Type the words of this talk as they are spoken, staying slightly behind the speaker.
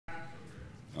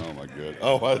my good.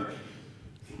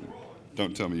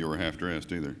 Don't tell me you were half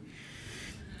dressed either.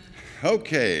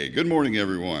 Okay, good morning,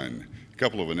 everyone. A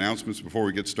couple of announcements before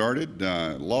we get started.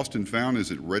 Lost and Found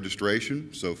is at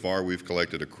registration. So far, we've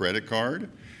collected a credit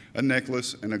card, a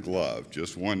necklace, and a glove.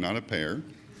 Just one, not a pair.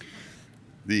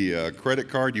 The credit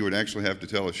card, you would actually have to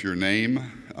tell us your name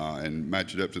and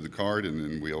match it up to the card, and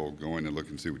then we'll go in and look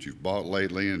and see what you've bought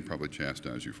lately and probably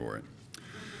chastise you for it.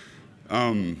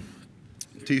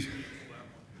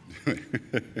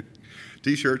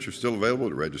 T-shirts are still available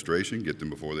at registration. Get them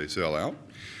before they sell out.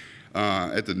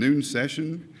 At the noon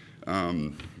session,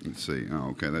 let's see. Oh,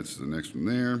 okay, that's the next one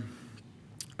there.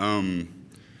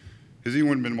 Has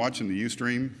anyone been watching the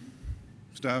Ustream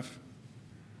stuff?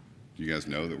 Do you guys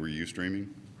know that we're Ustreaming?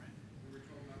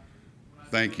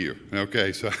 Thank you.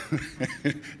 Okay, so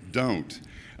don't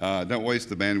waste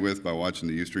the bandwidth by watching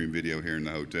the Ustream video here in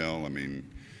the hotel. I mean,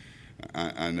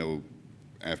 I know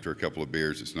after a couple of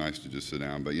beers it's nice to just sit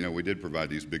down, but you know, we did provide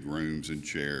these big rooms and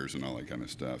chairs and all that kind of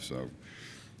stuff. So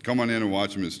come on in and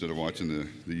watch them instead of watching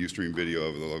the Ustream video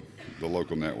over the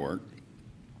local network.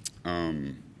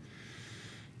 You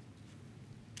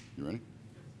ready?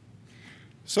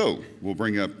 So we'll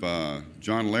bring up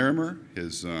Jon Larimer.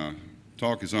 His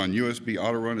talk is on USB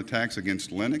Autorun attacks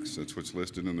against Linux. That's what's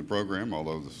listed in the program,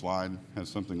 although the slide has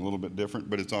something a little bit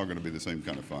different, but it's all going to be the same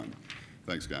kind of fun.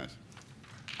 Thanks, guys.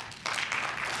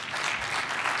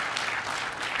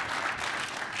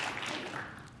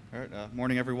 All right,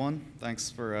 morning, everyone.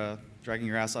 Thanks for dragging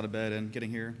your ass out of bed and getting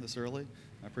here this early.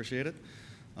 I appreciate it.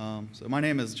 So my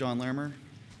name is Jon Larimer,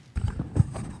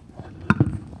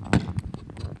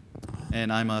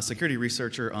 and I'm a security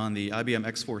researcher on the IBM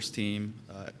X-Force team,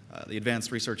 the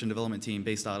Advanced Research and Development team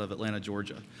based out of Atlanta,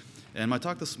 Georgia. And my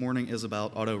talk this morning is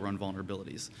about auto-run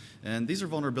vulnerabilities. And these are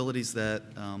vulnerabilities that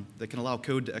can allow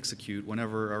code to execute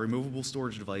whenever a removable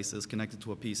storage device is connected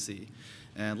to a PC.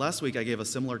 And last week I gave a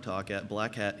similar talk at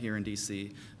Black Hat here in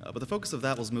DC, but the focus of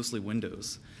that was mostly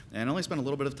Windows. And I only spent a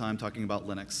little bit of time talking about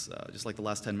Linux, just like the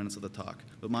last 10 minutes of the talk.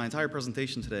 But my entire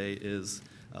presentation today is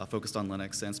focused on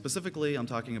Linux, and specifically I'm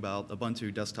talking about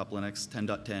Ubuntu Desktop Linux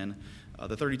 10.10,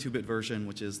 the 32-bit version,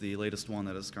 which is the latest one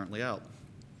that is currently out.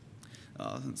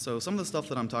 So some of the stuff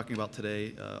that I'm talking about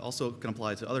today also can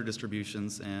apply to other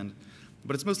distributions,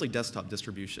 but it's mostly desktop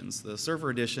distributions. The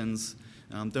server editions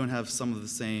don't have some of the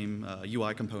same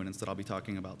UI components that I'll be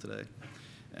talking about today.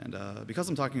 And because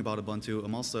I'm talking about Ubuntu,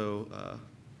 I'm also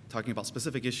talking about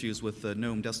specific issues with the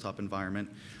GNOME desktop environment,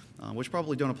 which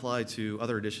probably don't apply to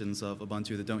other editions of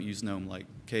Ubuntu that don't use GNOME, like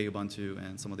Kubuntu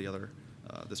and some of the other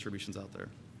distributions out there.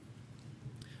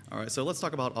 All right, so let's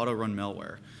talk about auto-run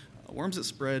malware. Worms that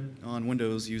spread on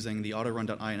Windows using the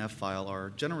autorun.inf file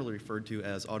are generally referred to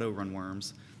as auto-run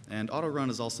worms, and auto-run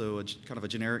is also kind of a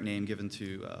generic name given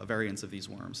to variants of these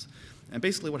worms. And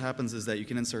basically what happens is that you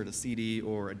can insert a CD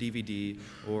or a DVD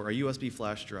or a USB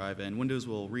flash drive, and Windows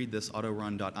will read this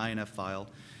autorun.inf file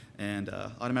and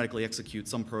automatically execute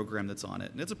some program that's on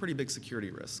it. And it's a pretty big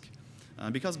security risk.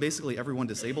 Because basically everyone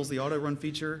disables the auto-run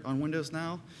feature on Windows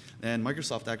now, and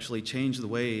Microsoft actually changed the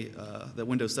way that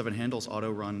Windows 7 handles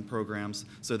auto-run programs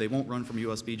so they won't run from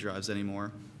USB drives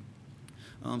anymore.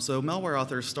 So malware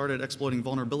authors started exploiting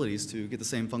vulnerabilities to get the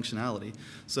same functionality.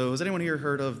 So has anyone here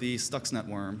heard of the Stuxnet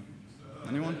worm?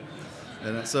 Anyone?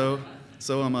 And so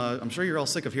I'm sure you're all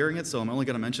sick of hearing it, so I'm only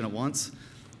going to mention it once.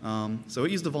 So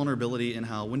it used a vulnerability in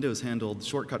how Windows handled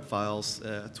shortcut files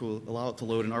to allow it to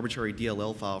load an arbitrary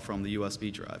DLL file from the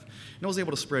USB drive. And it was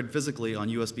able to spread physically on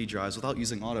USB drives without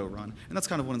using auto-run, and that's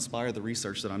kind of what inspired the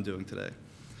research that I'm doing today.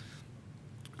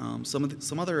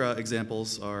 Some other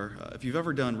examples are, if you've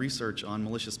ever done research on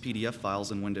malicious PDF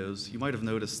files in Windows, you might have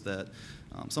noticed that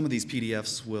some of these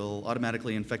PDFs will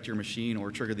automatically infect your machine or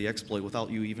trigger the exploit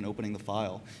without you even opening the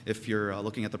file if you're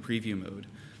looking at the preview mode.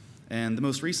 And the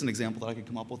most recent example that I could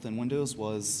come up with in Windows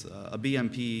was a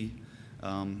BMP.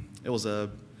 It was a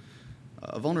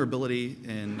vulnerability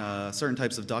in certain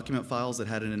types of document files that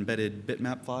had an embedded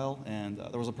bitmap file, and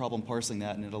there was a problem parsing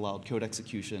that, and it allowed code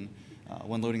execution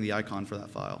when loading the icon for that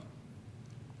file.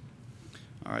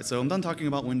 All right, so I'm done talking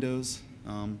about Windows.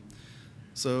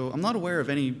 So I'm not aware of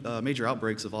any major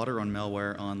outbreaks of auto-run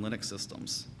malware on Linux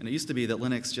systems. And it used to be that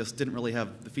Linux just didn't really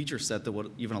have the feature set that would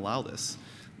even allow this.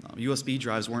 USB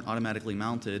drives weren't automatically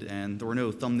mounted, and there were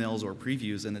no thumbnails or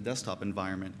previews in the desktop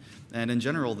environment. And in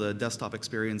general, the desktop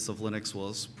experience of Linux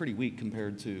was pretty weak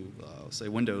compared to, say,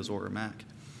 Windows or a Mac.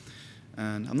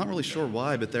 And I'm not really sure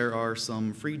why, but there are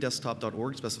some free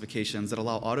desktop.org specifications that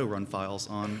allow auto-run files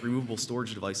on removable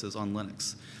storage devices on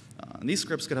Linux. And these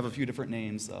scripts could have a few different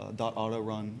names,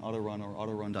 .autorun, autorun, or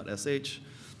autorun.sh.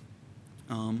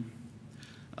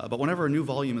 But whenever a new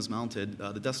volume is mounted,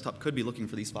 the desktop could be looking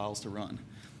for these files to run.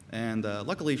 And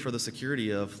luckily for the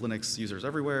security of Linux users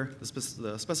everywhere,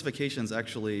 the specifications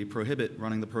actually prohibit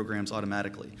running the programs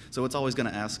automatically. So it's always going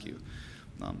to ask you.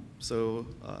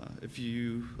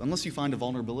 Unless you find a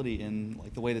vulnerability in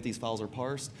like the way that these files are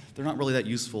parsed, they're not really that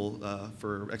useful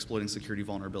for exploiting security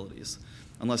vulnerabilities,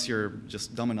 unless you're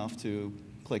just dumb enough to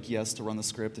click yes to run the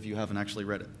script if you haven't actually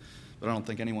read it. But I don't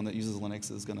think anyone that uses Linux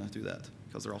is going to do that,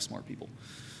 because they're all smart people.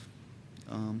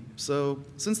 So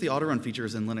since the autorun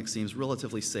features in Linux seems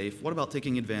relatively safe, what about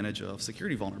taking advantage of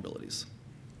security vulnerabilities?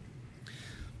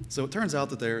 So it turns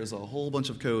out that there is a whole bunch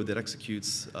of code that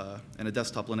executes in a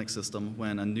desktop Linux system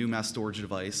when a new mass storage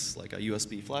device, like a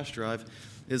USB flash drive,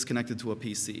 is connected to a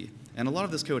PC. And a lot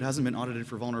of this code hasn't been audited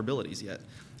for vulnerabilities yet,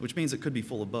 which means it could be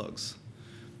full of bugs.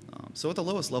 So at the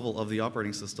lowest level of the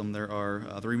operating system, there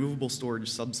are the removable storage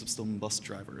subsystem bus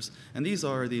drivers. And these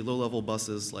are the low-level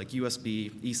buses like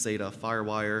USB, eSATA,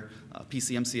 FireWire,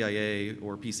 PCMCIA,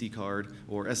 or PC card,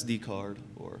 or SD card,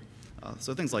 or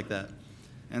so things like that.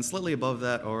 And slightly above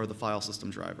that are the file system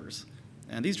drivers.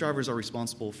 And these drivers are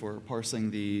responsible for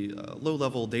parsing the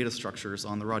low-level data structures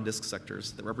on the raw disk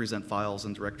sectors that represent files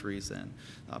and directories and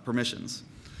permissions.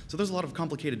 So there's a lot of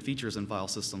complicated features in file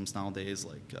systems nowadays,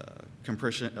 like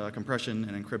compression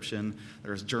and encryption.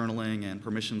 There's journaling and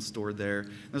permissions stored there.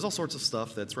 There's all sorts of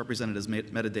stuff that's represented as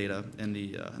metadata in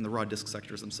the raw disk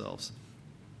sectors themselves.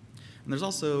 And there's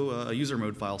also user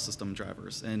mode file system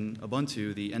drivers. In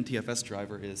Ubuntu, the NTFS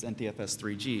driver is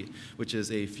NTFS3G, which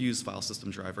is a fuse file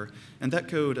system driver. And that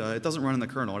code, it doesn't run in the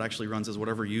kernel. It actually runs as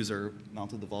whatever user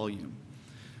mounted the volume.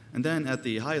 And then at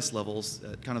the highest levels,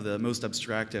 at kind of the most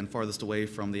abstract and farthest away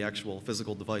from the actual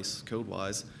physical device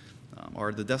code-wise,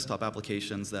 are the desktop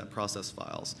applications that process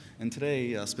files. And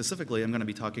today, specifically, I'm going to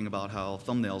be talking about how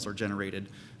thumbnails are generated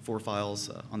for files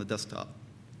on the desktop.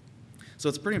 So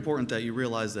it's pretty important that you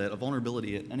realize that a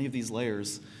vulnerability at any of these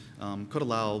layers could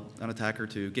allow an attacker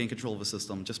to gain control of a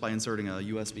system just by inserting a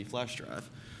USB flash drive,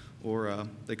 or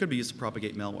they could be used to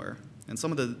propagate malware. And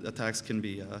some of the attacks can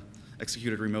be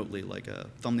executed remotely, like a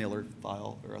thumbnailer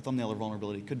file or a thumbnailer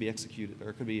vulnerability could be executed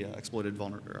or could be exploited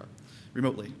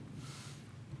remotely.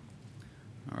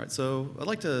 All right, so I'd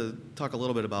like to talk a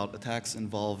little bit about attacks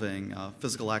involving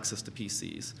physical access to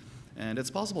PCs. And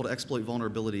it's possible to exploit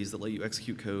vulnerabilities that let you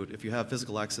execute code if you have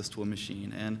physical access to a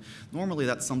machine. And normally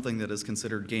that's something that is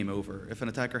considered game over. If an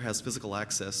attacker has physical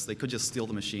access, they could just steal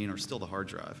the machine or steal the hard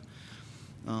drive.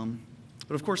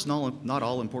 But of course, not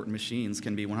all important machines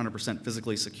can be 100%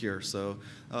 physically secure. So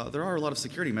there are a lot of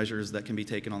security measures that can be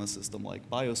taken on the system, like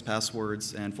BIOS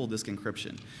passwords and full disk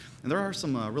encryption. And there are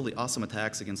some really awesome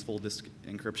attacks against full disk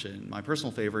encryption. My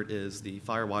personal favorite is the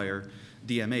FireWire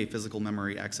DMA physical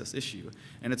memory access issue.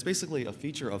 And it's basically a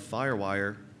feature of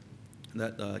FireWire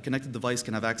that a connected device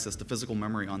can have access to physical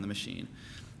memory on the machine.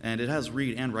 And it has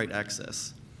read and write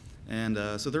access. And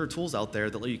so there are tools out there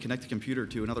that let you connect a computer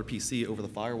to another PC over the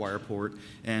FireWire port,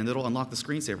 and it'll unlock the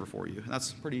screensaver for you. And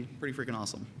that's pretty freaking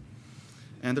awesome.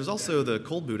 And there's also the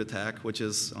cold boot attack, which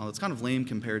is it's kind of lame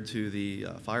compared to the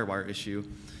FireWire issue.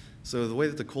 So the way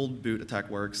that the cold boot attack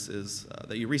works is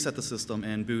that you reset the system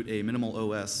and boot a minimal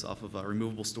OS off of a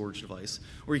removable storage device.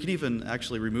 Or you can even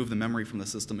actually remove the memory from the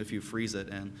system if you freeze it.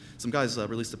 And some guys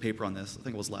released a paper on this, I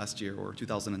think it was last year or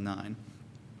 2009.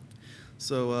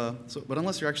 But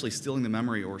unless you're actually stealing the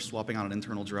memory or swapping out an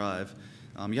internal drive,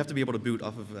 you have to be able to boot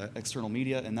off of external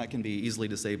media, and that can be easily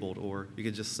disabled, or you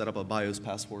could just set up a BIOS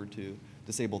password to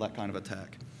disable that kind of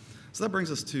attack. So that brings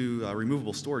us to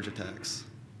removable storage attacks.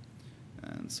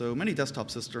 And so many desktop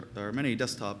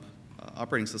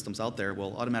operating systems out there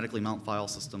will automatically mount file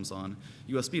systems on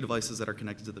USB devices that are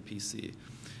connected to the PC. And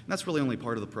that's really only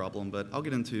part of the problem, but I'll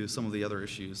get into some of the other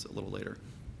issues a little later.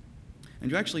 And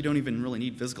you actually don't even really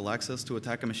need physical access to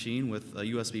attack a machine with a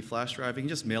USB flash drive. You can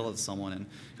just mail it to someone and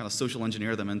kind of social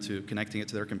engineer them into connecting it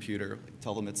to their computer. Like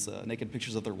tell them it's naked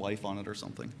pictures of their wife on it or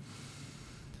something.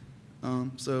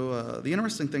 The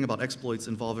interesting thing about exploits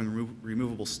involving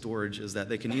removable storage is that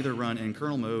they can either run in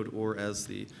kernel mode or as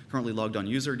the currently logged on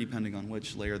user, depending on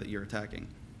which layer that you're attacking.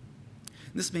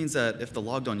 This means that if the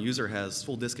logged on user has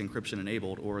full disk encryption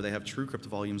enabled or they have TrueCrypt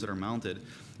volumes that are mounted,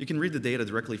 you can read the data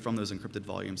directly from those encrypted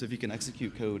volumes if you can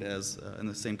execute code as in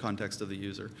the same context of the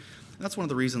user. And that's one of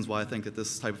the reasons why I think that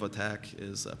this type of attack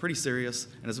is pretty serious,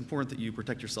 and it's important that you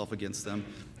protect yourself against them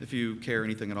if you care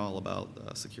anything at all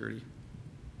about security.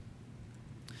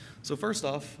 So first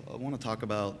off, I want to talk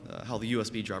about how the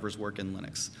USB drivers work in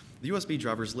Linux. The USB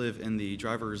drivers live in the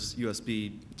driver's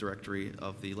USB directory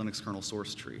of the Linux kernel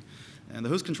source tree. And the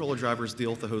host controller drivers deal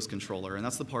with the host controller, and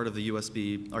that's the part of the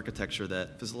USB architecture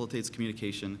that facilitates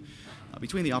communication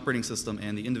between the operating system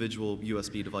and the individual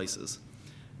USB devices.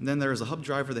 And then there's a hub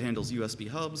driver that handles USB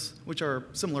hubs, which are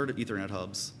similar to Ethernet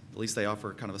hubs. At least they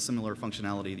offer kind of a similar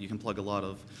functionality that you can plug a lot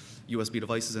of USB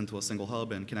devices into a single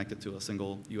hub and connect it to a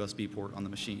single USB port on the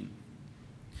machine.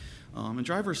 And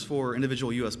drivers for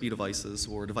individual USB devices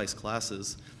or device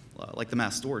classes, like the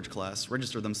mass storage class,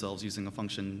 register themselves using a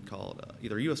function called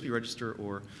either USB register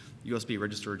or USB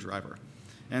register driver.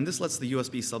 And this lets the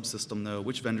USB subsystem know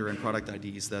which vendor and product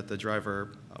IDs that the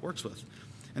driver works with.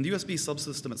 And the USB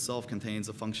subsystem itself contains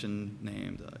a function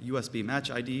named USB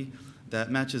match ID that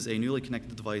matches a newly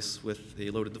connected device with a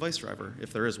loaded device driver,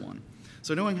 if there is one.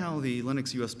 So knowing how the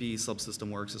Linux USB subsystem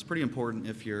works is pretty important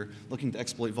if you're looking to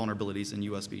exploit vulnerabilities in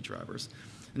USB drivers.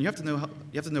 And you have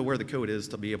to know where the code is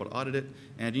to be able to audit it,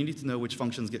 and you need to know which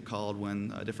functions get called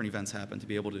when different events happen to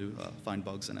be able to find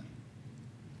bugs in it.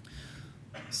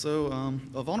 So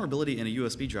a vulnerability in a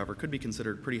USB driver could be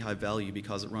considered pretty high value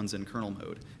because it runs in kernel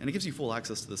mode, and it gives you full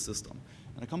access to the system.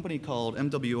 And a company called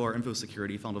MWR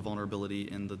InfoSecurity found a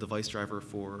vulnerability in the device driver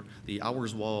for the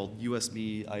Hours Wall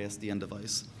USB ISDN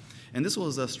device. And this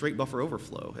was a straight buffer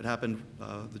overflow. It happened,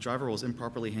 the driver was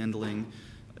improperly handling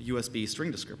USB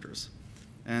string descriptors.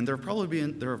 And there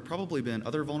have probably been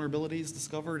other vulnerabilities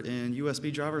discovered in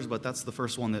USB drivers, but that's the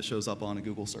first one that shows up on a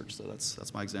Google search, so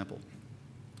that's my example.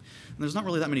 And there's not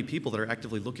really that many people that are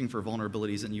actively looking for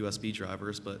vulnerabilities in USB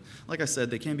drivers, but like I said,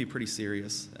 they can be pretty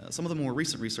serious. Some of the more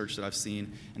recent research that I've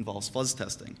seen involves fuzz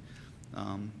testing.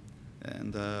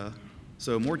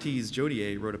 So Mortiz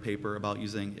Jodier wrote a paper about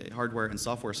using a hardware and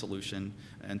software solution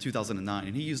in 2009,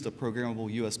 and he used a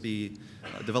programmable USB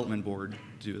development board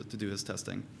to do his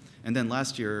testing. And then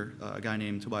last year, a guy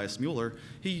named Tobias Mueller,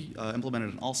 he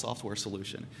implemented an all-software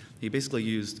solution. He basically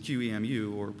used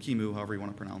QEMU, or QEMU, however you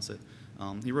want to pronounce it.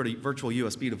 He wrote a virtual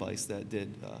USB device that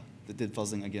did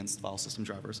fuzzing against file system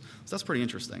drivers. So that's pretty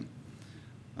interesting.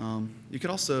 You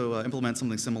could also implement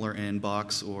something similar in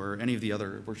Box or any of the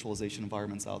other virtualization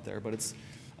environments out there, but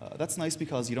that's nice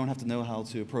because you don't have to know how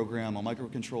to program a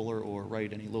microcontroller or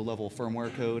write any low-level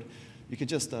firmware code. You could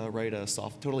just write a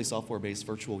totally software-based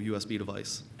virtual USB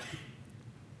device.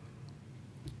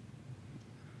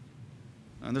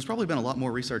 And there's probably been a lot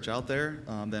more research out there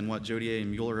than what Jodier and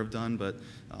Mueller have done, but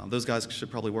those guys should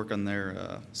probably work on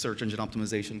their search engine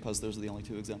optimization because those are the only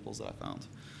two examples that I found.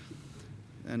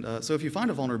 And so if you find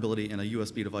a vulnerability in a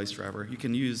USB device driver, you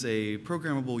can use a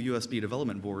programmable USB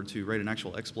development board to write an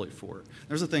actual exploit for it.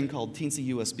 There's a thing called Teensy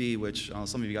USB, which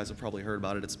some of you guys have probably heard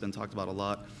about it. It's been talked about a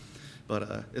lot.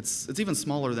 But it's even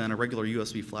smaller than a regular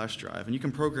USB flash drive, and you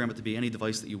can program it to be any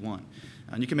device that you want.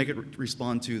 And you can make it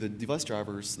respond to the device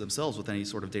drivers themselves with any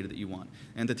sort of data that you want.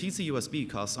 And the Teensy USB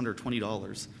costs under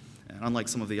 $20. And unlike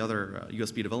some of the other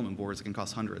USB development boards, it can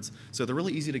cost hundreds. So they're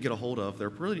really easy to get a hold of. They're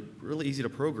really easy to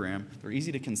program. They're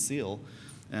easy to conceal.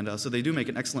 And so they do make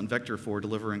an excellent vector for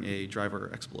delivering a driver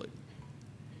exploit.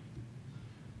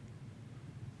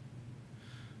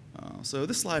 So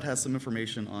this slide has some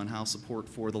information on how support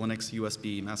for the Linux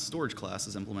USB mass storage class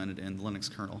is implemented in the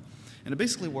Linux kernel. And it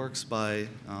basically works by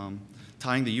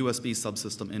tying the USB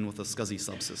subsystem in with a SCSI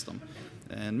subsystem.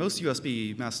 And most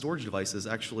USB mass storage devices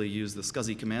actually use the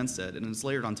SCSI command set, and it's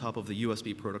layered on top of the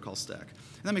USB protocol stack.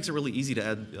 And that makes it really easy to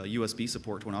add USB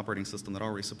support to an operating system that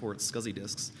already supports SCSI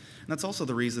disks. And that's also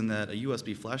the reason that a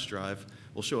USB flash drive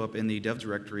will show up in the dev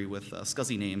directory with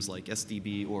SCSI names like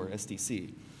SDB or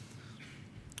SDC.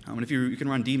 And if you can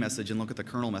run dmessage and look at the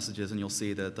kernel messages, and you'll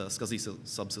see that the SCSI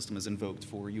subsystem is invoked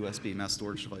for USB mass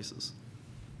storage devices.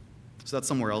 So that's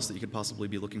somewhere else that you could possibly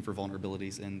be looking for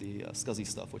vulnerabilities in the SCSI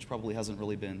stuff, which probably hasn't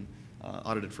really been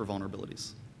audited for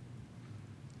vulnerabilities.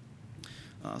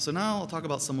 So now I'll talk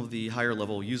about some of the higher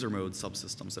level user mode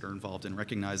subsystems that are involved in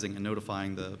recognizing and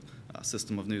notifying the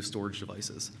system of new storage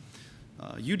devices.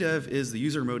 UDEV is the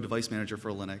user mode device manager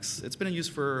for Linux. It's been in use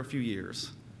for a few years.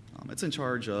 It's in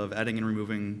charge of adding and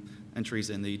removing entries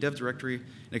in the dev directory, and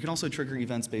it can also trigger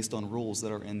events based on rules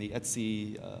that are in the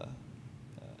etc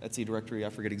directory. I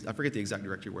forget the exact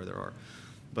directory where there are,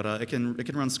 but it can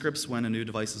run scripts when a new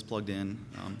device is plugged in.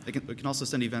 It can also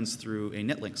send events through a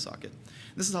netlink socket.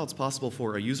 This is how it's possible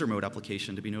for a user mode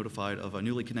application to be notified of a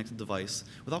newly connected device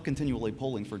without continually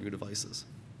polling for new devices.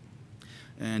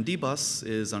 And dbus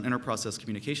is an inter-process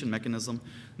communication mechanism,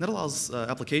 and that allows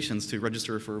applications to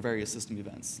register for various system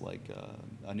events, like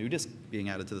a new disk being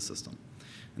added to the system.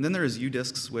 And then there is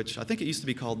udisks, which I think it used to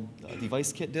be called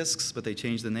device kit disks, but they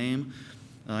changed the name.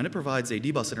 And it provides a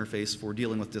dbus interface for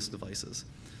dealing with disk devices.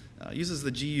 It uses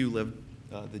the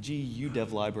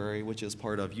GUDEV library, which is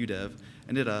part of UDEV,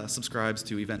 and it subscribes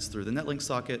to events through the netlink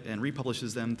socket and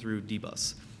republishes them through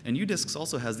dbus. And udisks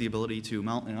also has the ability to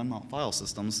mount and unmount file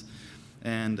systems.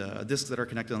 and disks that are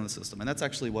connected on the system. And that's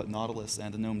actually what Nautilus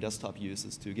and the GNOME desktop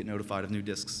uses to get notified of new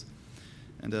disks.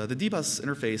 And the dbus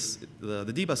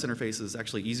interface is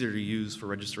actually easier to use for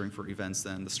registering for events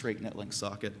than the straight netlink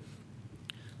socket.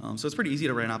 So it's pretty easy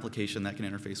to write an application that can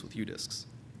interface with udisks.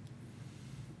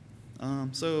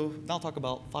 So now I'll talk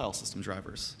about file system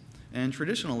drivers. And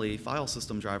traditionally, file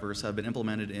system drivers have been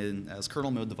implemented as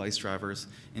kernel mode device drivers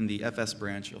in the FS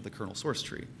branch of the kernel source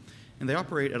tree. And they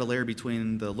operate at a layer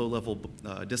between the low-level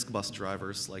disk bus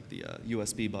drivers, like the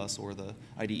USB bus or the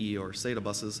IDE or SATA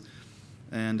buses.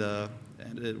 And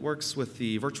it works with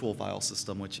the virtual file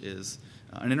system, which is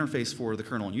an interface for the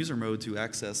kernel in user mode to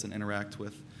access and interact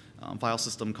with file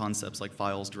system concepts like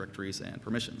files, directories, and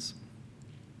permissions.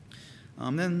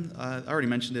 Then I already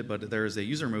mentioned it, but there is a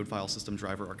user mode file system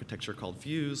driver architecture called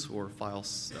Fuse, or file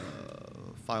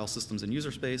systems in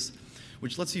user space,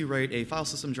 which lets you write a file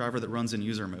system driver that runs in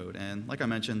user mode. And like I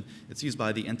mentioned, it's used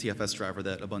by the NTFS driver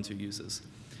that Ubuntu uses.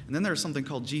 And then there's something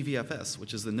called GVFS,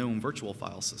 which is the GNOME virtual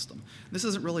file system. This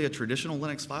isn't really a traditional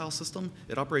Linux file system.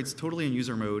 It operates totally in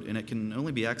user mode, and it can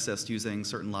only be accessed using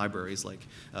certain libraries like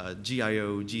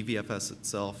GIO, GVFS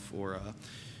itself,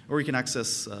 or you can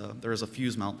access, there is a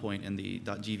Fuse mount point in the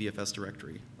 .gvfs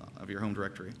directory of your home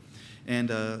directory. And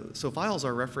so files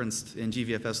are referenced in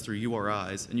GVFS through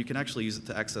URIs, and you can actually use it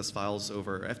to access files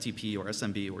over FTP or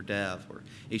SMB or DAV or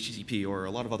HTTP or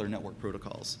a lot of other network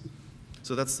protocols.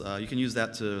 So that's, you can use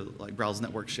that to like browse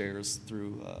network shares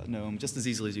through GNOME just as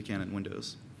easily as you can in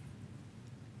Windows.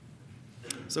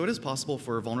 So it is possible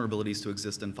for vulnerabilities to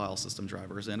exist in file system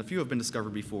drivers, and a few have been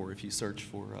discovered before if you search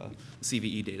for the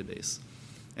CVE database.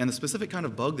 And the specific kind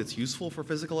of bug that's useful for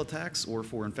physical attacks or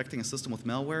for infecting a system with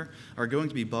malware are going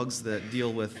to be bugs that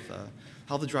deal with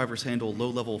how the drivers handle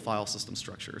low-level file system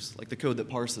structures, like the code that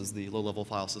parses the low-level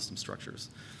file system structures.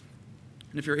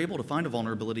 And if you're able to find a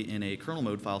vulnerability in a kernel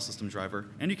mode file system driver,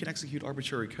 and you can execute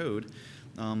arbitrary code,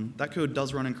 that code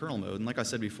does run in kernel mode. And like I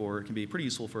said before, it can be pretty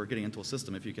useful for getting into a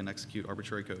system if you can execute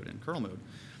arbitrary code in kernel mode.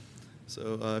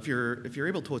 So if you're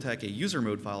able to attack a user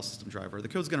mode file system driver, the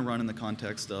code's going to run in the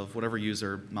context of whatever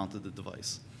user mounted the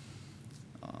device.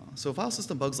 So file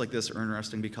system bugs like this are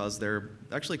interesting because they're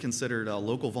actually considered a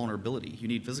local vulnerability. You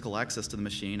need physical access to the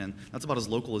machine, and that's about as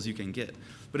local as you can get.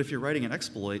 But if you're writing an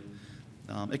exploit,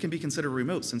 it can be considered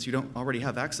remote since you don't already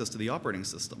have access to the operating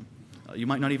system. You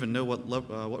might not even know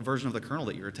what version of the kernel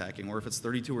that you're attacking, or if it's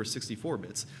 32 or 64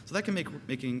 bits. So that can make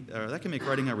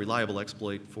writing a reliable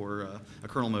exploit for a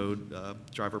kernel mode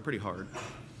driver pretty hard.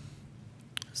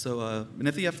 So, and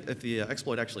if the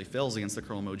exploit actually fails against the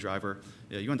kernel mode driver,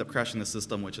 you end up crashing the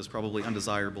system, which is probably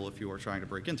undesirable if you are trying to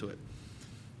break into it.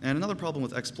 And another problem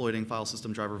with exploiting file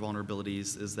system driver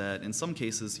vulnerabilities is that in some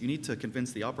cases, you need to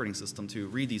convince the operating system to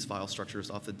read these file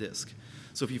structures off the disk.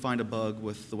 So if you find a bug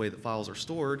with the way that files are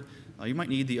stored, you might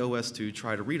need the OS to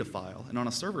try to read a file. And on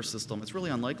a server system, it's really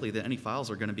unlikely that any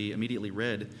files are going to be immediately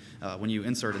read when you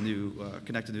insert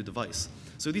connect a new device.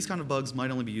 So these kind of bugs might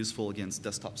only be useful against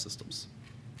desktop systems.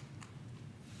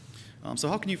 So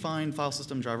how can you find file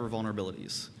system driver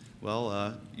vulnerabilities?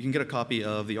 Well, you can get a copy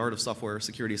of The Art of Software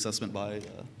Security Assessment by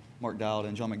Mark Dowd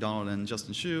and John McDonald and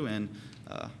Justin Hsu and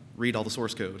read all the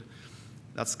source code.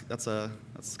 That's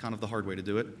kind of the hard way to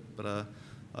do it. But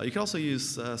you can also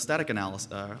use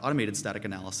automated static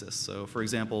analysis. So for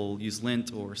example, use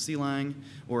lint or CLang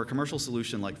or a commercial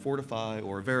solution like Fortify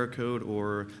or Veracode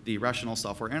or the Rational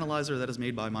Software Analyzer that is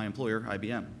made by my employer,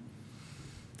 IBM.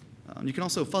 You can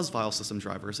also fuzz file system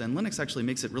drivers, and Linux actually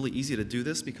makes it really easy to do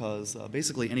this because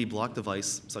basically any block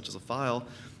device, such as a file,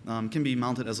 can be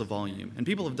mounted as a volume. And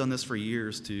people have done this for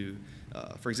years to,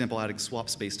 for example, adding swap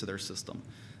space to their system.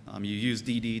 You use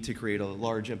DD to create a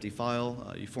large empty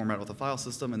file, you format it with a file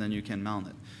system, and then you can mount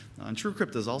it. And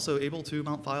TrueCrypt is also able to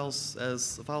mount files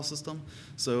as a file system.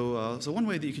 So one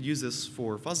way that you could use this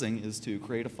for fuzzing is to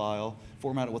create a file,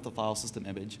 format it with a file system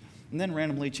image, and then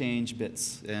randomly change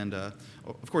bits. And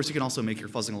of course, you can also make your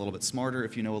fuzzing a little bit smarter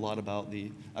if you know a lot about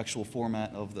the actual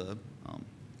format of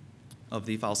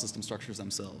the file system structures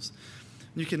themselves.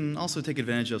 You can also take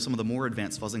advantage of some of the more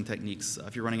advanced fuzzing techniques.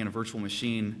 If you're running in a virtual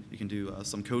machine, you can do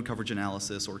some code coverage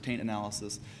analysis or taint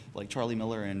analysis, like Charlie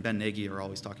Miller and Ben Nagy are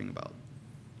always talking about.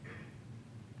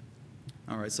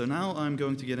 All right, so now I'm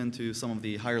going to get into some of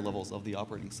the higher levels of the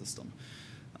operating system.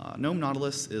 GNOME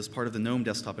Nautilus is part of the GNOME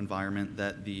desktop environment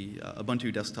that the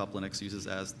Ubuntu desktop Linux uses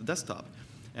as the desktop.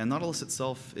 And Nautilus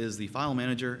itself is the file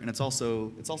manager, and it's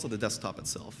also the desktop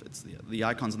itself. It's the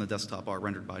icons on the desktop are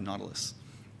rendered by Nautilus.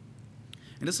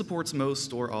 And it supports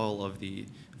most or all of the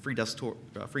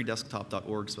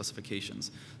freedesktop.org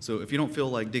specifications. So if you don't feel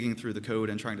like digging through the code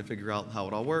and trying to figure out how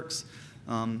it all works,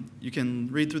 You can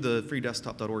read through the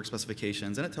freedesktop.org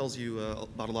specifications, and it tells you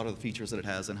about a lot of the features that it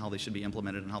has and how they should be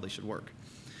implemented and how they should work.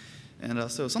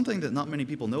 And so something that not many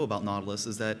people know about Nautilus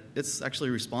is that it's actually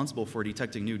responsible for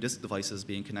detecting new disk devices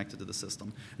being connected to the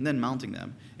system and then mounting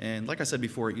them. And like I said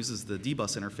before, it uses the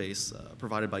dbus interface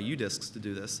provided by udisks to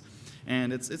do this.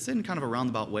 And it's in kind of a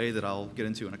roundabout way that I'll get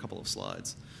into in a couple of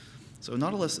slides. So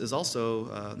Nautilus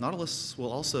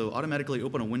will also automatically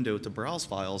open a window to browse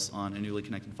files on a newly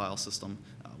connected file system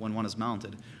when one is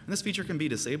mounted. And this feature can be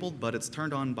disabled, but it's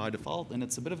turned on by default, and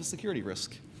it's a bit of a security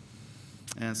risk.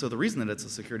 And so the reason that it's a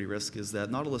security risk is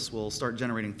that Nautilus will start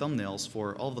generating thumbnails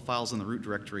for all of the files in the root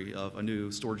directory of a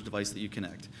new storage device that you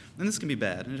connect. And this can be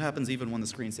bad, and it happens even when the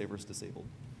screensaver is disabled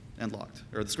and locked,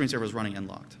 or the screensaver is running and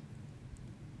locked.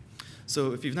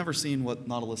 So if you've never seen what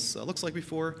Nautilus looks like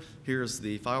before, here's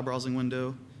the file browsing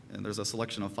window, and there's a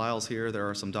selection of files here. There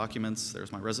are some documents.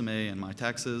 There's my resume and my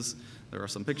taxes. There are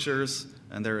some pictures,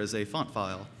 and there is a font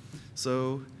file.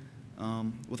 So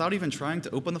without even trying to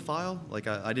open the file, like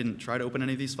I didn't try to open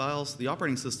any of these files, the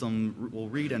operating system will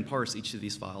read and parse each of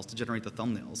these files to generate the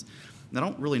thumbnails. And I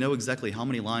don't really know exactly how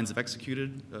many lines have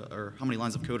executed or how many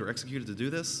lines of code are executed to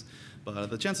do this, but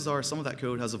the chances are some of that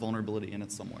code has a vulnerability in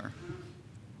it somewhere.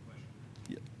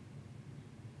 Yeah.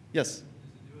 Yes? Does it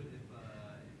do it if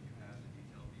you have the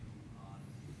detail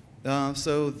view on?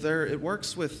 So it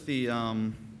works with the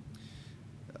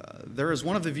there is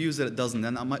one of the views that it doesn't,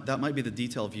 and that might be the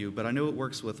detail view, but I know it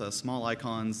works with small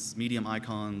icons, medium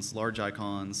icons, large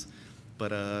icons,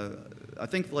 but I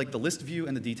think like the list view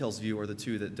and the details view are the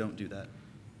two that don't do that.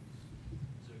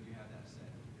 So you have that set?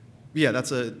 Yeah,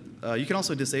 that's you can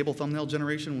also disable thumbnail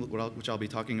generation, which I'll be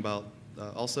talking about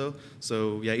also.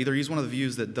 So yeah, either use one of the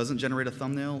views that doesn't generate a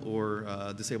thumbnail or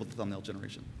disable the thumbnail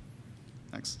generation.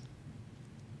 Thanks.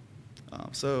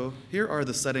 So here are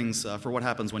the settings for what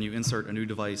happens when you insert a new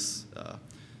device.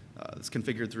 It's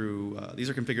configured through, these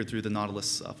are configured through the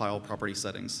Nautilus file property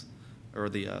settings, or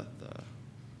the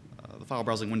file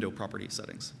browsing window property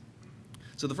settings.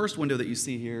 So the first window that you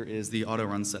see here is the auto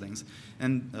run settings.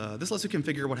 And this lets you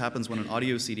configure what happens when an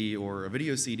audio CD or a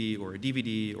video CD or a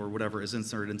DVD or whatever is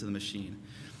inserted into the machine.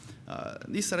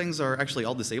 These settings are actually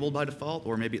all disabled by default,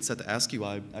 or maybe it's set to ASCII,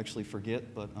 I actually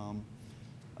forget, but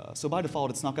so by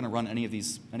default, it's not going to run any of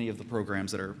the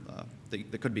programs that are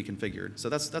that could be configured. So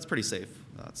that's pretty safe.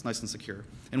 It's nice and secure.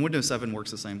 And Windows 7 works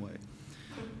the same way.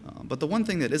 But the one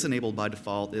thing that is enabled by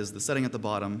default is the setting at the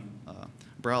bottom,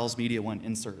 browse media when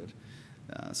inserted.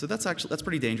 So that's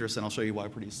pretty dangerous, and I'll show you why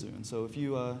pretty soon. So if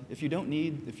you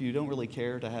don't really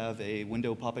care to have a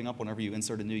window popping up whenever you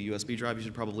insert a new USB drive, you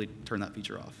should probably turn that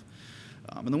feature off.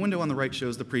 And the window on the right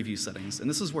shows the preview settings. And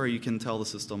this is where you can tell the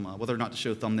system whether or not to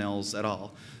show thumbnails at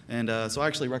all. And so I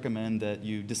actually recommend that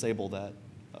you disable that.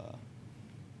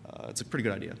 It's a pretty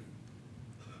good idea.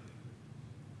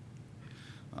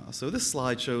 So this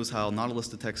slide shows how Nautilus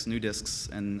detects new disks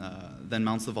and then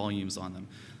mounts the volumes on them.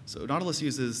 So Nautilus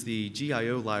uses the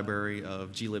GIO library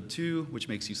of glib2, which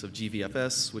makes use of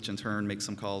gvfs, which in turn makes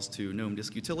some calls to GNOME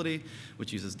disk utility,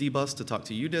 which uses dbus to talk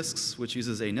to udisks, which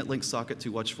uses a netlink socket to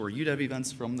watch for udev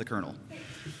events from the kernel.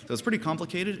 So it's pretty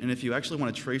complicated, and if you actually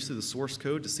want to trace through the source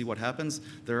code to see what happens,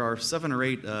 there are 7 or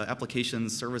 8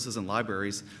 applications, services, and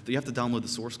libraries that you have to download the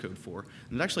source code for.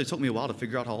 And it actually took me a while to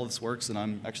figure out how all this works, and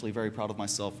I'm actually very proud of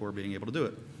myself for being able to do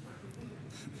it.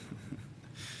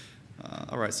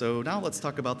 All right, so now let's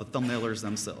talk about the thumbnailers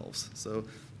themselves. So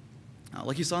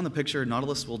like you saw in the picture,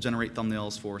 Nautilus will generate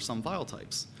thumbnails for some file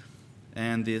types.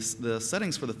 And the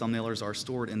settings for the thumbnailers are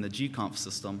stored in the gconf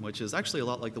system, which is actually a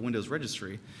lot like the Windows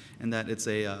registry in that it's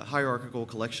a hierarchical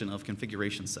collection of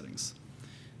configuration settings.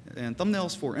 And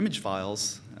thumbnails for image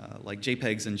files, like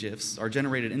JPEGs and GIFs, are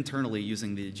generated internally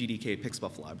using the GDK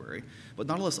pixbuf library. But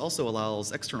Nautilus also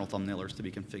allows external thumbnailers to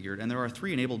be configured, and there are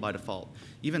 3 enabled by default: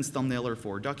 Events Thumbnailer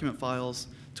for document files,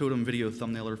 Totem Video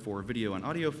Thumbnailer for video and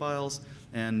audio files,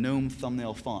 and GNOME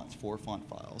Thumbnail Font for font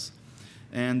files.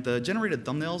 And the generated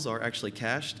thumbnails are actually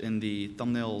cached in the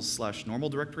thumbnails/normal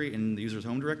directory in the user's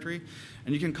home directory.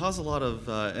 And you can cause a lot of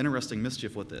interesting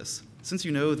mischief with this. Since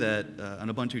you know that an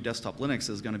Ubuntu desktop Linux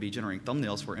is going to be generating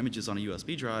thumbnails for images on a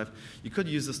USB drive, you could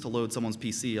use this to load someone's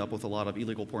PC up with a lot of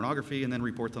illegal pornography and then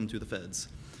report them to the feds.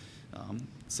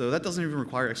 So that doesn't even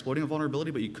require exploiting a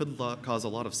vulnerability, but you could cause a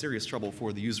lot of serious trouble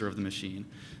for the user of the machine,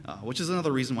 which is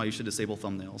another reason why you should disable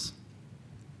thumbnails.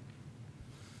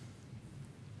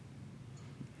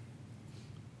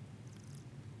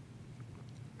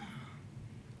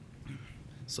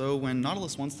 So when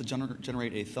Nautilus wants to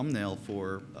generate a thumbnail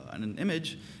for an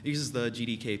image, it uses the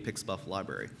GDK pixbuf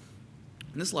library.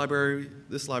 And this library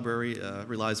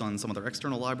relies on some of their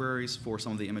external libraries for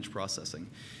some of the image processing.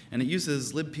 And it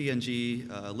uses libpng,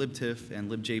 libtiff,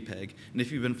 and libjpeg. And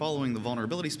if you've been following the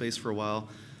vulnerability space for a while,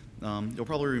 you'll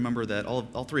probably remember that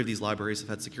all three of these libraries have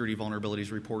had security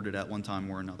vulnerabilities reported at one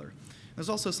time or another. There's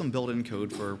also some built-in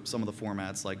code for some of the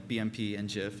formats like BMP and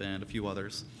GIF and a few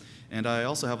others. And I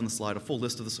also have on the slide a full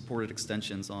list of the supported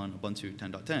extensions on Ubuntu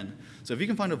 10.10. So if you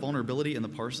can find a vulnerability in the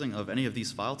parsing of any of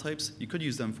these file types, you could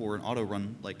use them for an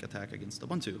auto-run-like attack against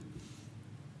Ubuntu.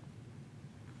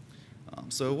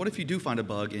 So what if you do find a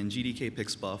bug in GDK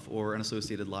pixbuff or an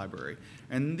associated library?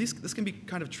 And this can be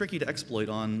kind of tricky to exploit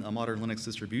on a modern Linux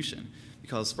distribution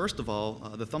because, first of all,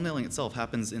 the thumbnailing itself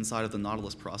happens inside of the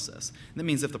Nautilus process. And that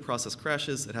means if the process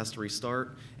crashes, it has to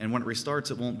restart, and when it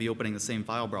restarts, it won't be opening the same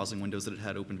file browsing windows that it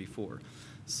had open before.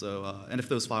 So, and if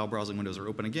those file browsing windows are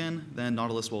open again, then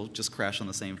Nautilus will just crash on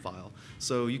the same file.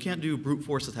 So you can't do brute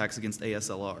force attacks against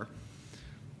ASLR.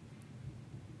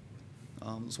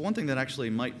 So one thing that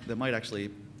might actually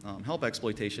help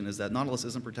exploitation is that Nautilus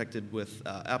isn't protected with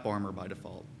AppArmor by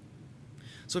default.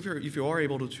 So if you are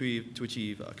able to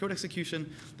achieve code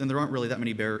execution, then there aren't really that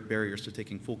many barriers to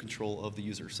taking full control of the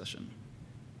user session.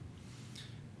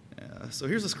 So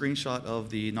here's a screenshot of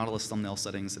the Nautilus thumbnail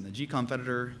settings in the gconf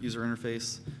editor user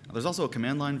interface. There's also a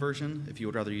command line version if you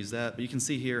would rather use that, but you can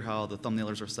see here how the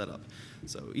thumbnailers are set up.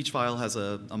 So each file has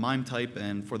a MIME type,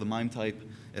 and for the MIME type,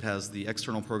 it has the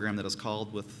external program that is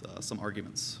called with some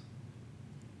arguments.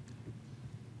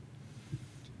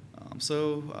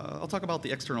 I'll talk about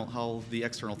how the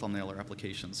external thumbnailer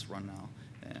applications run now.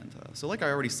 And so like I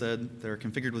already said, they're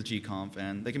configured with gconf,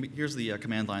 and here's the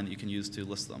command line that you can use to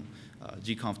list them,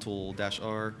 gconf tool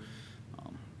 -r.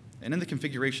 And in the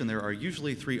configuration, there are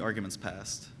usually 3 arguments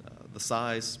passed, the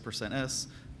size, %s,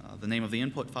 the name of the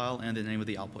input file, and the name of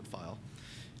the output file.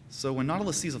 So when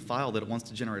Nautilus sees a file that it wants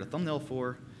to generate a thumbnail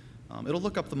for, it'll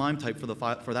look up the MIME type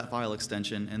for that file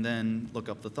extension, and then look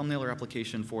up the thumbnailer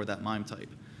application for that MIME type.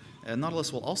 And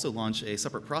Nautilus will also launch a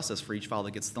separate process for each file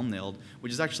that gets thumbnailed,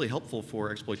 which is actually helpful for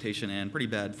exploitation and pretty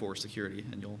bad for security,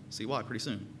 and you'll see why pretty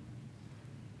soon.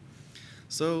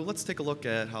 So let's take a look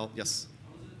at how, yes?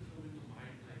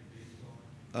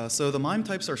 So the MIME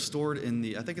types are stored in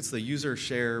I think it's the user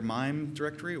share MIME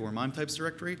directory or MIME types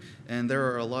directory, and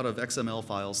there are a lot of XML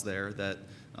files there that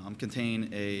contain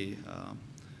a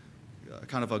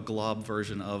kind of a glob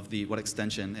version of what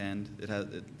extension, and it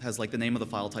has like the name of the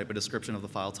file type, a description of the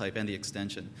file type, and the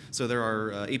extension. So there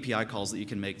are API calls that you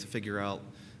can make to figure out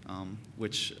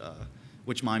which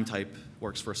MIME type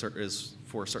works for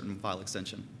a certain file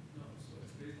extension. No, so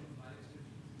it's based on file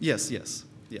extension?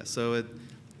 Yes. So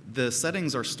the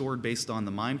settings are stored based on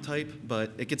the MIME type,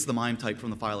 but it gets the MIME type from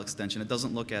the file extension. It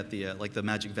doesn't look at the like the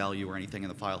magic value or anything in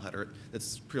the file header.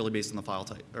 It's purely based on the file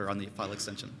type or on the file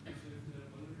extension.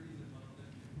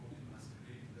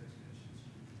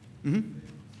 Mm-hmm.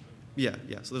 Yeah.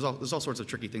 So there's all sorts of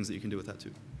tricky things that you can do with that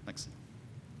too. Thanks.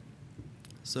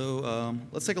 So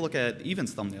let's take a look at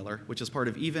Events Thumbnailer, which is part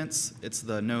of Events. It's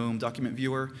the GNOME document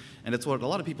viewer, and it's what a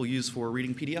lot of people use for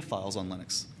reading PDF files on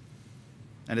Linux.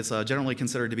 And it's generally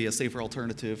considered to be a safer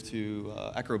alternative to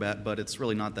Acrobat, but it's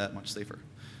really not that much safer.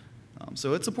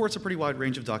 So it supports a pretty wide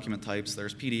range of document types.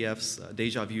 There's PDFs,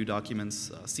 deja vu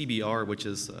documents, CBR, which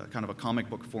is kind of a comic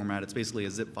book format. It's basically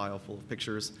a zip file full of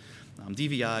pictures,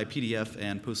 DVI, PDF,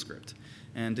 and PostScript.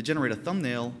 And to generate a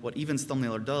thumbnail, what Events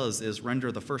Thumbnailer does is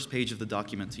render the first page of the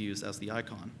document to use as the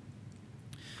icon.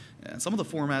 And some of the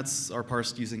formats are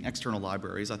parsed using external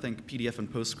libraries. I think PDF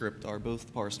and PostScript are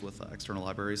both parsed with external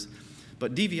libraries.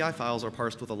 But DVI files are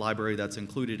parsed with a library that's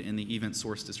included in the event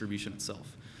source distribution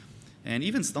itself. And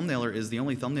Events Thumbnailer is the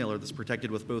only thumbnailer that's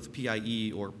protected with both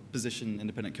PIE, or Position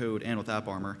Independent Code, and with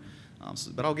AppArmor.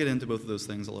 But I'll get into both of those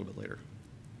things a little bit later.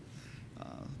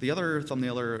 The other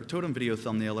thumbnailer, Totem Video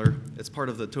Thumbnailer, it's part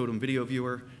of the Totem Video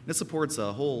Viewer. And it supports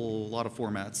a whole lot of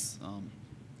formats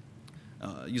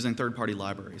using third-party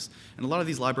libraries. And a lot of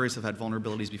these libraries have had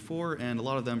vulnerabilities before, and a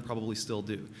lot of them probably still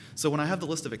do. So when I have the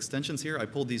list of extensions here, I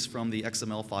pulled these from the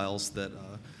XML files that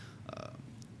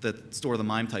store the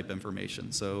MIME type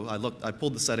information. So I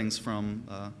pulled the settings from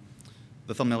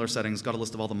the thumbnailer settings, got a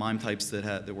list of all the MIME types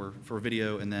that were for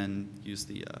video, and then used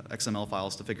the XML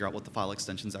files to figure out what the file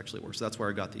extensions actually were. So that's where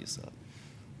I got these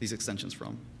extensions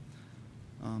from.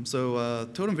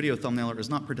 Totem Video Thumbnailer is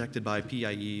not protected by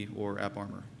PIE or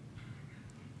AppArmor.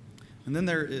 And then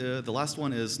the last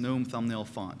one is GNOME Thumbnail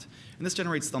Font. And this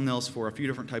generates thumbnails for a few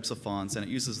different types of fonts, and it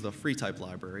uses the FreeType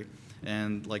library.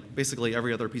 And like basically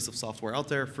every other piece of software out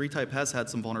there, FreeType has had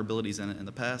some vulnerabilities in it in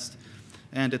the past,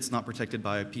 and it's not protected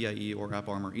by PIE or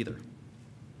AppArmor either.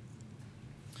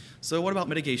 So what about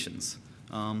mitigations?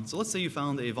 So let's say you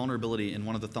found a vulnerability in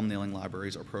one of the thumbnailing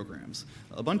libraries or programs.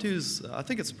 Ubuntu's, I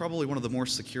think it's probably one of the more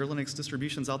secure Linux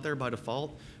distributions out there by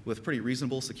default with pretty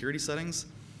reasonable security settings.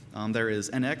 There is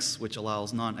NX, which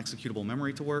allows non-executable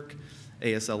memory to work,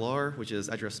 ASLR, which is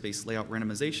address space layout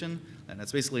randomization, and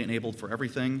it's basically enabled for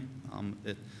everything.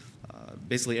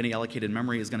 Basically, any allocated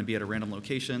memory is going to be at a random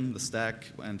location, the stack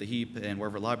and the heap, and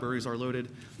wherever libraries are loaded.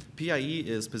 PIE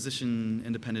is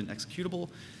position-independent executable,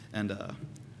 and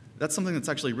that's something that's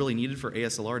actually really needed for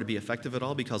ASLR to be effective at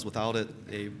all, because without it,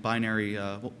 a binary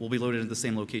will be loaded at the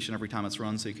same location every time it's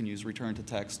run, so you can use return to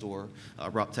text or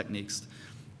ROP techniques.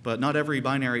 But not every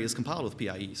binary is compiled with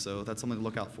PIE, so that's something to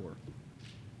look out for.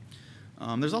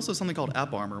 There's also something called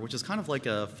AppArmor, which is kind of like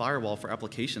a firewall for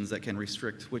applications that can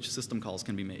restrict which system calls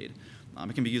can be made.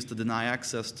 It can be used to deny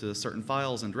access to certain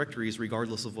files and directories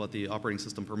regardless of what the operating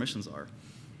system permissions are.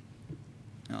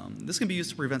 This can be used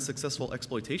to prevent successful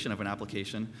exploitation of an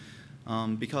application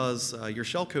because your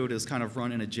shellcode is kind of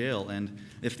run in a jail, and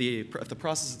if the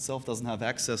process itself doesn't have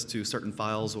access to certain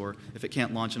files, or if it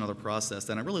can't launch another process,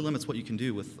 then it really limits what you can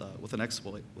do with an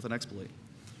exploit.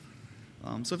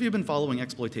 So if you've been following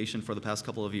exploitation for the past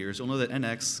couple of years, you'll know that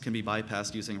NX can be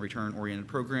bypassed using return-oriented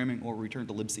programming or return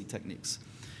to libc techniques.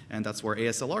 And that's where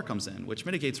ASLR comes in, which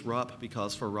mitigates ROP,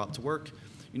 because for ROP to work,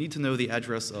 you need to know the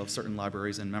address of certain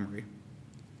libraries in memory.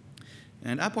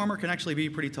 And AppArmor can actually be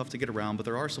pretty tough to get around, but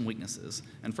there are some weaknesses.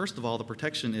 And first of all, the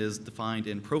protection is defined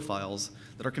in profiles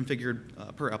that are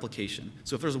configured per application.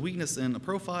 So if there's a weakness in a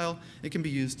profile, it can be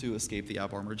used to escape the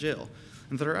AppArmor jail.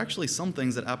 And there are actually some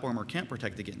things that AppArmor can't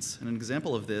protect against. And an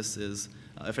example of this is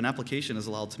if an application is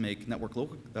allowed to make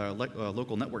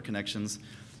local network connections,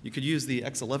 you could use the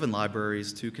X11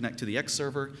 libraries to connect to the X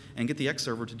server and get the X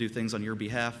server to do things on your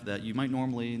behalf that you might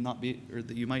normally not be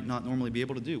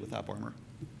able to do with AppArmor.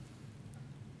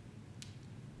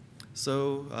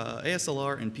 So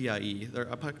ASLR and PIE,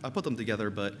 I put them together,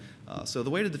 but so the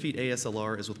way to defeat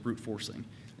ASLR is with brute forcing.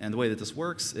 And the way that this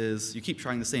works is you keep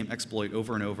trying the same exploit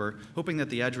over and over, hoping that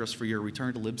the address for your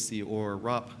return to libc or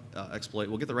ROP exploit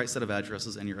will get the right set of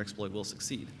addresses and your exploit will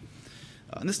succeed.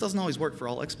 And this doesn't always work for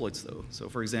all exploits, though. So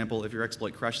for example, if your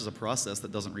exploit crashes a process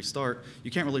that doesn't restart,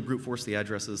 you can't really brute force the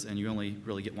addresses, and you only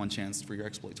really get one chance for your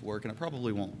exploit to work, and it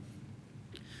probably won't.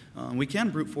 We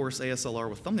can brute force ASLR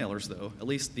with thumbnailers, though, at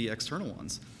least the external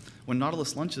ones. When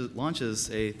Nautilus launches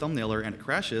a thumbnailer and it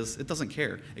crashes, it doesn't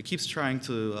care. It keeps trying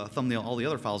to thumbnail all the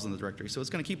other files in the directory, so it's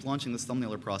going to keep launching this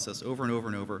thumbnailer process over and over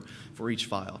and over for each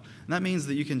file. And that means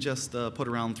that you can just put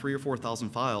around 3,000 or 4,000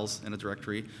 files in a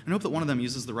directory and hope that one of them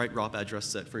uses the right ROP address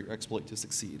set for your exploit to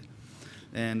succeed.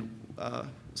 And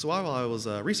so while I was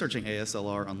researching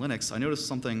ASLR on Linux, I noticed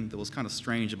something that was kind of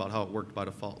strange about how it worked by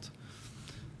default.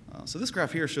 So this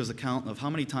graph here shows a count of how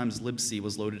many times libc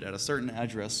was loaded at a certain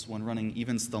address when running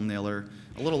evens thumbnailer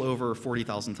a little over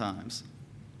 40,000 times.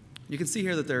 You can see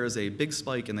here that there is a big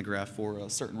spike in the graph for a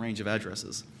certain range of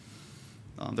addresses.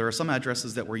 There are some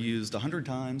addresses that were used 100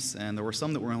 times, and there were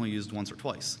some that were only used once or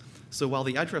twice. So while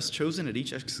the address chosen at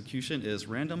each execution is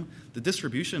random, the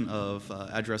distribution of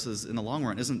addresses in the long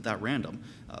run isn't that random.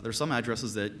 There are some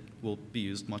addresses that will be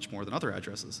used much more than other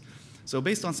addresses. So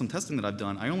based on some testing that I've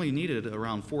done, I only needed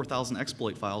around 4,000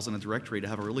 exploit files in a directory to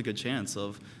have a really good chance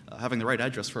of having the right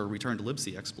address for a return to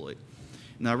libc exploit.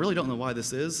 Now, I really don't know why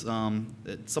this is.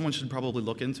 Someone should probably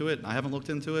look into it. I haven't looked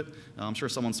into it. I'm sure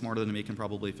someone smarter than me can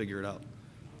probably figure it out.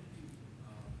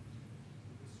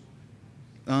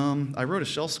 I wrote a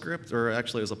shell script, or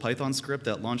actually it was a Python script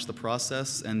that launched the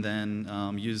process and then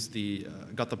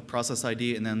got the process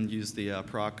ID and then used the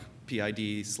proc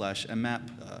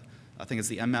PID/mmap. I think it's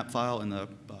the mmap file in the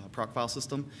proc file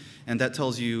system, and that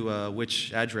tells you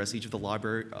which address each of the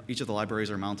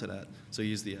libraries are mounted at. So you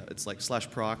use it's like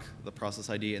 /proc, the process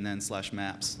ID, and then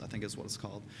 /maps, I think is what it's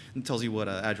called. And it tells you what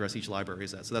address each library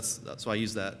is at. So so I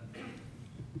use that.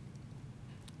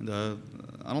 And,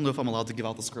 I don't know if I'm allowed to give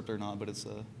out the script or not, but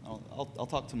I'll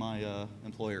talk to my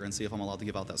employer and see if I'm allowed to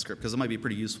give out that script, because it might be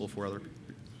pretty useful for other people.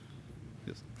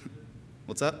 Yes.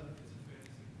 What's that?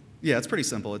 Yeah, it's pretty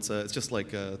simple. It's just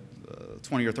like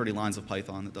 20 or 30 lines of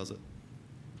Python that does it.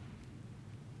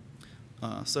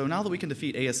 So now that we can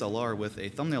defeat ASLR with a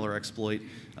thumbnailer exploit,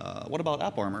 what about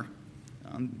AppArmor?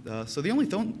 So the only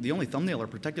thumbnailer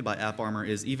protected by AppArmor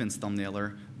is evens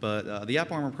thumbnailer, but the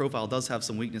AppArmor profile does have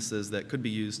some weaknesses that could be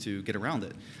used to get around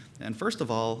it. And first of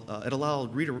all, it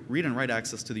allowed read and write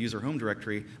access to the user home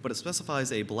directory, but it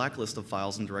specifies a blacklist of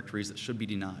files and directories that should be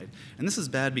denied. And this is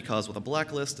bad because with a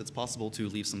blacklist, it's possible to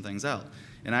leave some things out.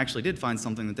 And I actually did find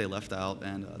something that they left out,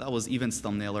 and that was evens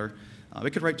thumbnailer.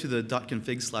 it could write to the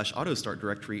 .config/autostart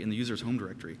directory in the user's home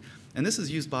directory. And this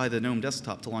is used by the GNOME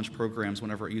desktop to launch programs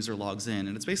whenever a user logs in.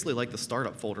 And it's basically like the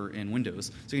startup folder in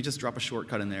Windows. So you can just drop a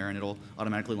shortcut in there, and it'll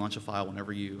automatically launch a file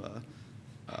whenever you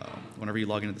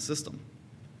log into the system.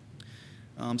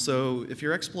 So if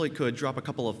your exploit could drop a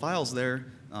couple of files there,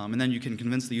 and then you can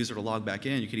convince the user to log back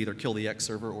in, you could either kill the X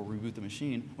server or reboot the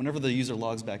machine. Whenever the user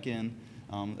logs back in,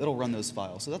 it'll run those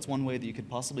files. So that's one way that you could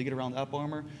possibly get around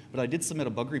AppArmor. But I did submit a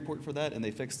bug report for that, and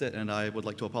they fixed it. And I would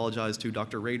like to apologize to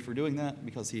Dr. Raid for doing that,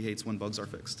 because he hates when bugs are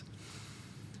fixed.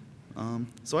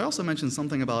 So I also mentioned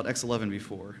something about X11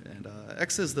 before. And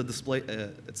X is the display,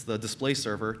 it's the display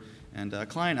server. And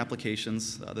client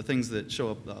applications, the things that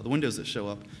show up, the windows that show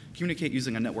up, communicate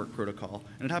using a network protocol.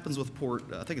 And it happens with port,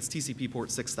 I think it's TCP port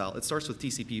 6000. It starts with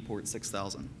TCP port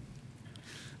 6000.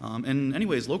 And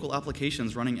anyways, local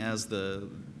applications running as the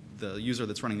user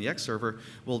that's running the X server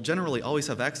will generally always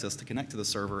have access to connect to the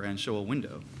server and show a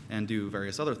window and do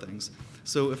various other things.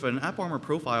 So if an AppArmor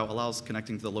profile allows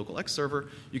connecting to the local X server,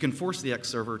 you can force the X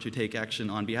server to take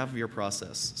action on behalf of your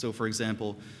process. So for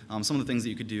example, some of the things that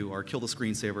you could do are kill the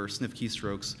screensaver, sniff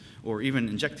keystrokes, or even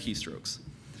inject keystrokes.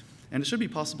 And it should be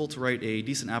possible to write a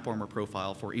decent AppArmor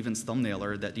profile for Events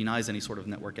Thumbnailer that denies any sort of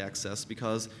network access,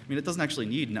 because it doesn't actually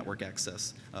need network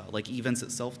access like Events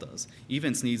itself does.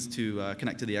 Events needs to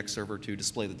connect to the X server to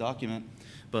display the document,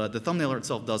 but the Thumbnailer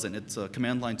itself doesn't. It's a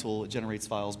command line tool. It generates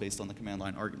files based on the command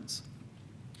line arguments.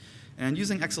 And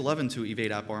using X11 to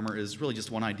evade AppArmor is really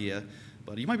just one idea,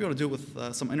 but you might be able to do it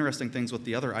with some interesting things with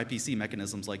the other IPC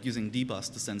mechanisms, like using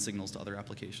dbus to send signals to other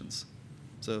applications.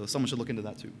 So someone should look into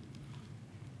that too.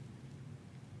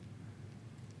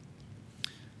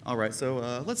 All right,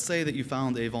 so let's say that you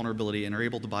found a vulnerability and are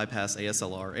able to bypass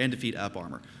ASLR and defeat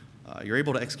AppArmor. You're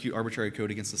able to execute arbitrary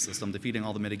code against the system, defeating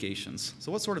all the mitigations.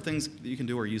 So what sort of things that you can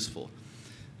do are useful?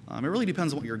 It really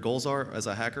depends on what your goals are as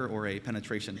a hacker or a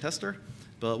penetration tester.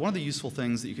 But one of the useful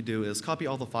things that you could do is copy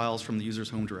all the files from the user's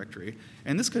home directory.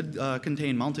 And this could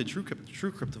contain mounted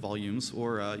TrueCrypt volumes,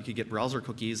 or you could get browser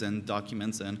cookies and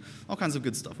documents and all kinds of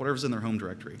good stuff, whatever's in their home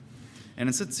directory.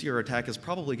 And since your attack is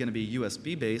probably going to be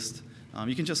USB-based,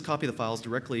 you can just copy the files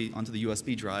directly onto the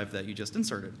USB drive that you just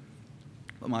inserted.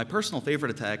 But my personal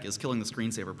favorite attack is killing the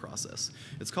screensaver process.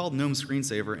 It's called GNOME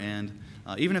Screensaver, and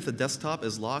even if the desktop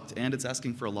is locked and it's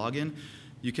asking for a login,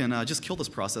 you can just kill this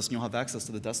process and you'll have access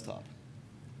to the desktop.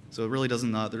 So it really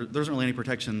doesn't, there isn't really any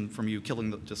protection from you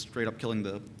just straight up killing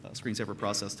the screensaver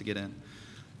process to get in.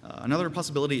 Another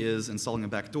possibility is installing a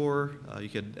backdoor. You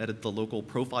could edit the local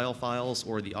profile files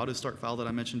or the autostart file that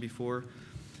I mentioned before.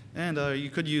 And you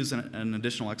could use an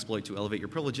additional exploit to elevate your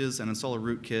privileges and install a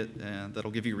rootkit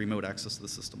that'll give you remote access to the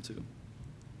system too.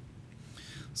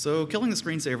 So killing the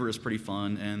screensaver is pretty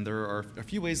fun, and there are a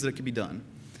few ways that it can be done.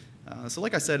 So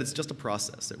like I said, it's just a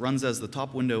process. It runs as the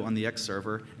top window on the X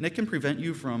server, and it can prevent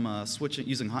you from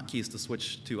using hotkeys to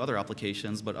switch to other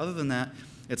applications, but other than that,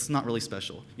 it's not really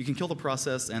special. You can kill the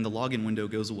process and the login window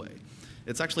goes away.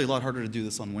 It's actually a lot harder to do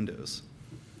this on Windows.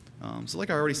 So like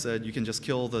I already said, you can just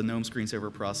kill the GNOME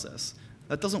screensaver process.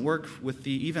 That doesn't work with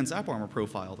the Events AppArmor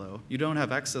profile, though. You don't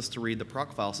have access to read the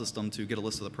proc file system to get a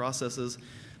list of the processes,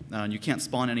 and you can't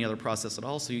spawn any other process at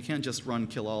all, so you can't just run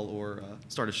kill all or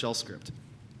start a shell script.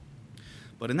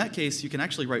 But in that case, you can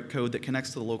actually write code that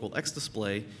connects to the local X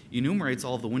display, enumerates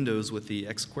all of the windows with the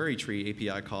XQueryTree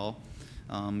API call,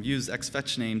 use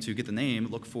xFetchName to get the name,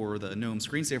 look for the GNOME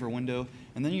screensaver window,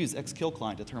 and then use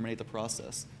xKillClient to terminate the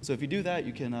process. So if you do that,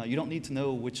 you don't need to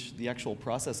know the actual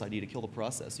process ID to kill the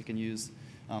process. You can use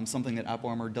something that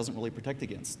AppArmor doesn't really protect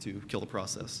against to kill the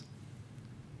process.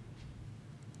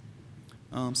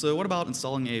 So what about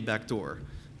installing a backdoor?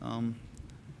 I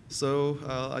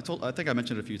think I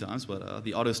mentioned it a few times, but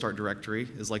the autostart directory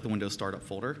is like the Windows startup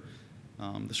folder.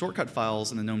 The shortcut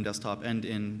files in the GNOME desktop end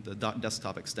in the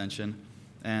 .desktop extension,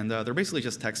 and they're basically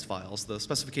just text files. The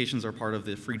specifications are part of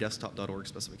the freedesktop.org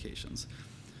specifications.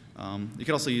 You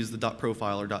can also use the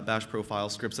 .profile or .bash profile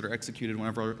scripts that are executed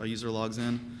whenever a user logs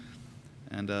in.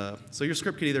 And so your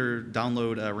script could either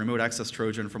download a remote access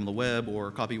Trojan from the web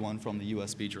or copy one from the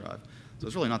USB drive. So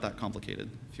it's really not that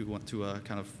complicated if you want to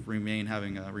kind of remain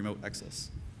having remote access.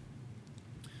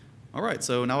 All right,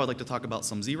 so now I'd like to talk about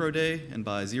some zero-day, and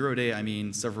by zero-day I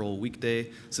mean several weekday,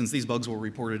 since these bugs were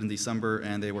reported in December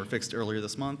and they were fixed earlier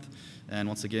this month. And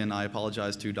once again, I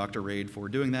apologize to Dr. Raid for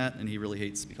doing that, and he really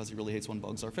hates when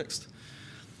bugs are fixed.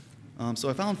 So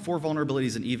I found 4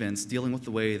 vulnerabilities in Events dealing with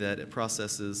the way that it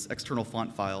processes external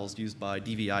font files used by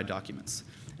DVI documents.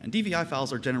 And DVI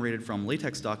files are generated from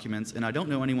latex documents, and I don't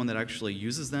know anyone that actually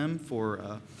uses them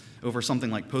for over something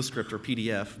like PostScript or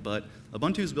PDF, but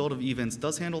Ubuntu's build of events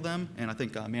does handle them, and I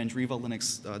think Mandriva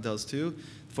Linux does too.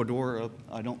 Fedora,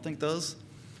 I don't think does.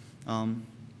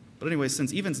 But anyway,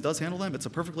 since events does handle them, it's a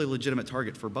perfectly legitimate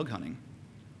target for bug hunting.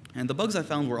 And the bugs I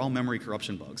found were all memory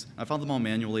corruption bugs. I found them all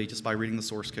manually just by reading the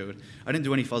source code. I didn't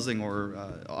do any fuzzing or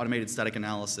automated static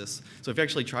analysis. So if you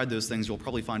actually tried those things, you'll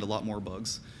probably find a lot more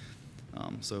bugs.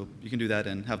 So you can do that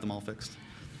and have them all fixed.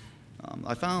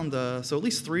 I found, so at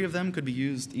least 3 of them could be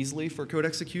used easily for code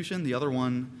execution. The other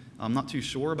one I'm not too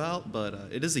sure about, but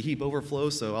it is a heap overflow,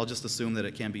 so I'll just assume that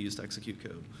it can be used to execute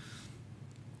code.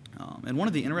 And one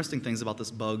of the interesting things about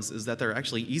this bugs is that they're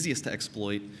actually easiest to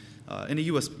exploit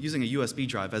using a USB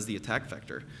drive as the attack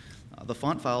vector. The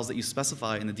font files that you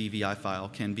specify in the DVI file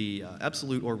can be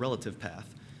absolute or relative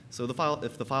path. So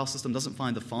if the file system doesn't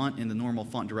find the font in the normal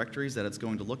font directories that it's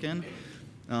going to look in,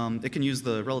 it can use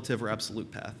the relative or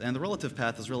absolute path. And the relative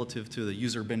path is relative to the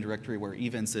user bin directory where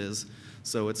events is,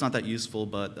 so it's not that useful,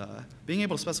 but being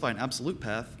able to specify an absolute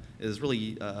path is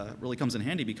really comes in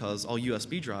handy because all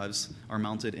USB drives are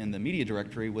mounted in the media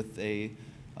directory with a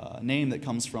name that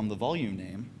comes from the volume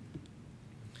name.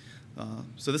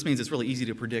 So this means it's really easy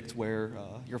to predict where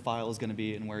your file is going to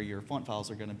be and where your font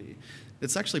files are going to be.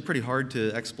 It's actually pretty hard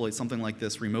to exploit something like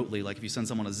this remotely, like if you send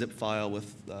someone a zip file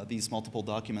with these multiple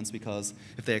documents, because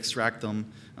if they extract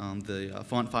them, the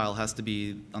font file has to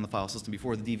be on the file system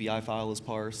before the DVI file is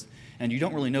parsed, and you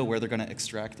don't really know where they're going to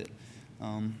extract it.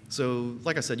 So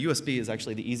like I said, USB is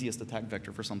actually the easiest attack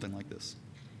vector for something like this.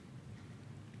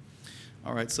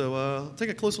 All right, so take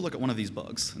a closer look at one of these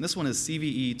bugs. And this one is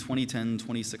CVE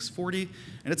 2010-2640,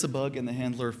 and it's a bug in the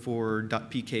handler for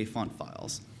 .pk font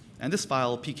files. And this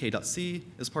file, pk.c,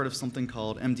 is part of something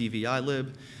called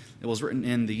mdvi-lib. It was written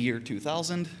in the year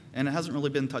 2000, and it hasn't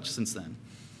really been touched since then.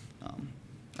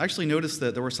 I actually noticed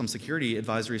that there were some security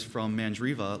advisories from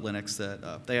Mandriva Linux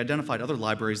that they identified other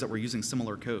libraries that were using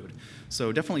similar code.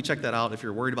 So definitely check that out if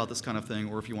you're worried about this kind of thing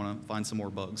or if you want to find some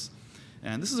more bugs.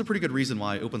 And this is a pretty good reason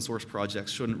why open source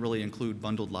projects shouldn't really include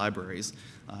bundled libraries.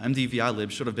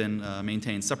 mdvi-lib should have been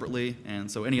maintained separately, and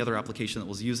so any other application that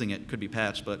was using it could be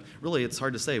patched, but really it's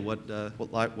hard to say what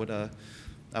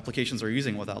applications are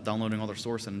using without downloading all their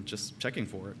source and just checking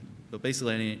for it. But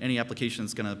basically any application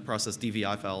that's going to process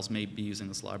DVI files may be using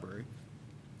this library.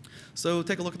 So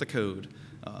take a look at the code.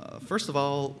 First of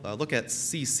all, look at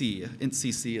CC, int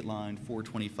CC at line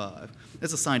 425.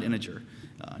 It's a signed integer.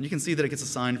 And you can see that it gets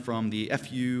assigned from the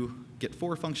fu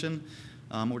get4 function,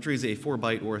 which reads a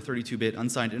 4-byte or 32-bit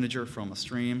unsigned integer from a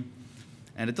stream.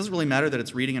 And it doesn't really matter that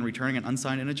it's reading and returning an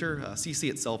unsigned integer. CC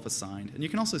itself is signed. And you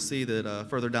can also see that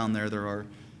further down there are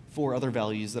 4 other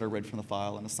values that are read from the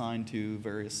file and assigned to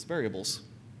various variables.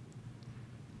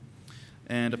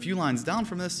 And a few lines down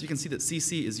from this, you can see that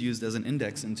CC is used as an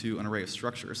index into an array of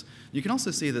structures. You can also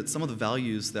see that some of the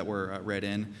values that were read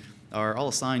in are all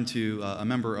assigned to a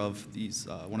member of these,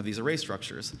 one of these array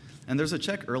structures. And there's a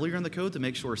check earlier in the code to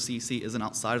make sure CC isn't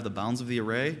outside of the bounds of the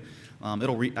array.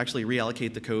 It'll actually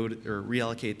reallocate the code or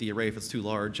reallocate the array if it's too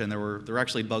large, and there were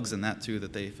actually bugs in that too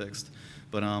that they fixed.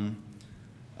 But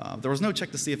there was no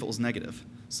check to see if it was negative.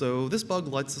 So this bug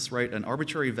lets us write an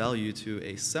arbitrary value to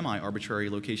a semi-arbitrary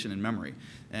location in memory.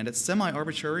 And it's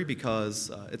semi-arbitrary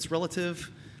because it's relative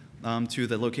to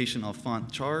the location of font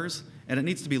chars, and it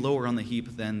needs to be lower on the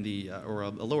heap than or a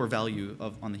lower value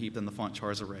on the heap than the font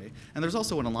chars array. And there's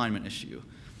also an alignment issue.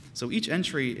 So each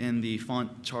entry in the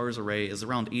font chars array is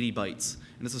around 80 bytes,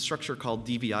 and it's a structure called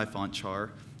DVI font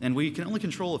char, and we can only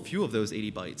control a few of those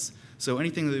 80 bytes. So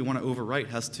anything that we want to overwrite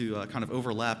has to kind of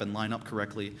overlap and line up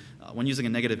correctly when using a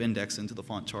negative index into the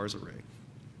font chars array.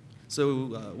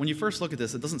 So when you first look at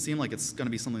this, it doesn't seem like it's going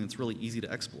to be something that's really easy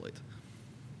to exploit.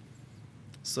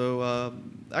 So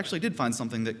I actually did find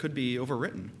something that could be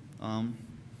overwritten.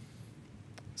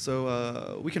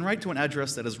 We can write to an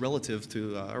address that is relative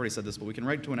to, I already said this, but we can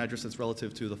write to an address that's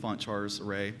relative to the font chars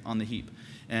array on the heap.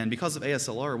 And because of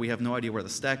ASLR, we have no idea where the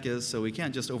stack is, so we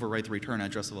can't just overwrite the return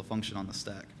address of a function on the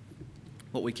stack.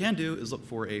 What we can do is look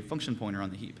for a function pointer on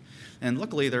the heap. And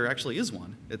luckily, there actually is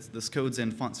one. This code's in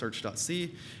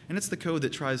fontsearch.c, and it's the code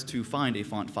that tries to find a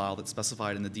font file that's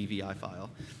specified in the DVI file.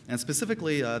 And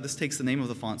specifically, this takes the name of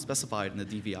the font specified in the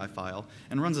DVI file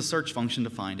and runs a search function to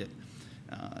find it.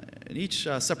 And each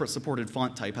separate supported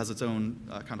font type has its own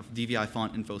kind of DVI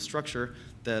font info structure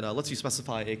that lets you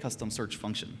specify a custom search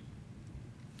function.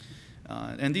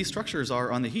 And these structures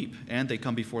are on the heap, and they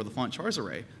come before the font chars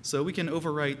array. So we can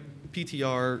overwrite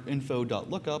ptr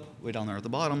info.lookup way down there at the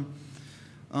bottom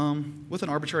with an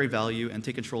arbitrary value and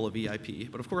take control of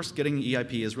EIP. But of course, getting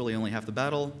EIP is really only half the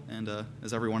battle, and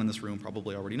as everyone in this room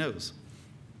probably already knows.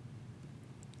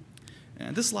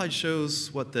 And this slide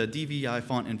shows what the DVI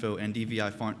font info and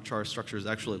DVI font char structures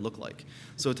actually look like.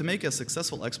 So to make a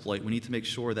successful exploit, we need to make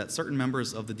sure that certain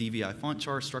members of the DVI font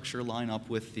char structure line up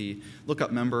with the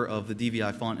lookup member of the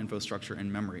DVI font info structure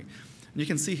in memory. And you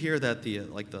can see here that the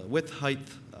width, height,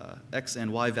 X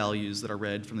and Y values that are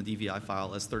read from the DVI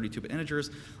file as 32-bit integers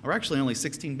are actually only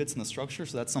 16 bits in the structure,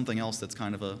 so that's something else that's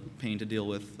kind of a pain to deal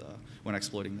with when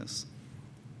exploiting this.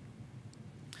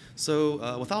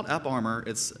 So without AppArmor,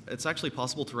 it's actually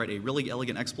possible to write a really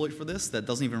elegant exploit for this that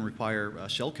doesn't even require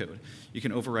shellcode. You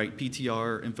can overwrite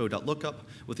ptr info.lookup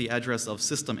with the address of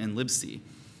system in libc.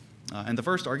 And the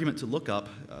first argument to lookup,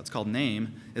 it's called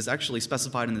name, is actually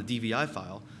specified in the DVI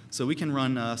file. So we can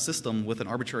run system with an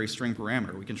arbitrary string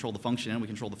parameter. We control the function and we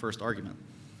control the first argument.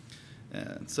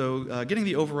 So getting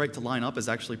the overwrite to line up is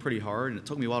actually pretty hard, and it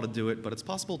took me a while to do it, but it's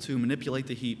possible to manipulate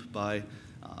the heap by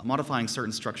modifying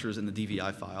certain structures in the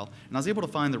DVI file. And I was able to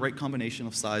find the right combination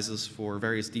of sizes for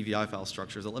various DVI file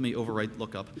structures that let me overwrite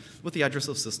lookup with the address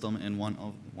of system in one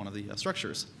of the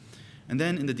structures. And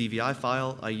then in the DVI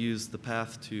file, I used the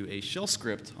path to a shell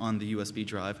script on the USB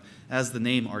drive as the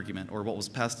name argument, or what was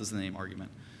passed as the name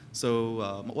argument.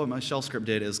 So what my shell script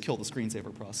did is kill the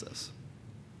screensaver process.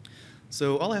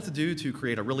 So all I have to do to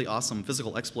create a really awesome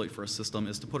physical exploit for a system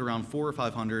is to put around 400 or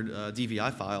 500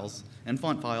 DVI files and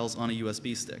font files on a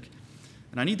USB stick.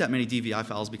 And I need that many DVI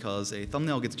files because a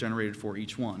thumbnail gets generated for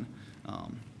each one.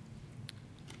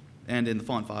 And in the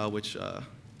font file, which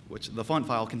the font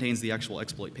file contains the actual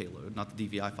exploit payload, not the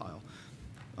DVI file.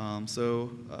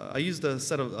 I used a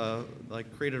set of,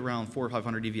 created around 400 or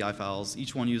 500 DVI files.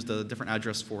 Each one used a different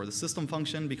address for the system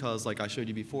function because, like I showed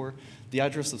you before, the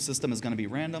address of system is going to be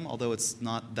random, although it's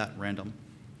not that random.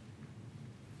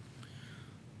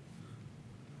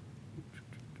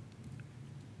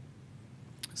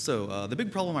 So the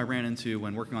big problem I ran into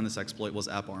when working on this exploit was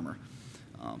AppArmor.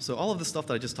 So all of the stuff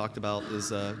that I just talked about is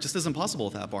just isn't possible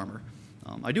with AppArmor.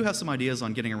 I do have some ideas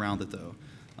on getting around it, though.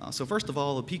 So first of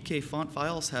all, the PK font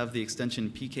files have the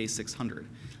extension PK600,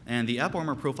 and the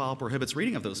AppArmor profile prohibits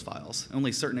reading of those files.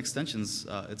 Only certain extensions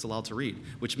it's allowed to read,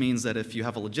 which means that if you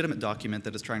have a legitimate document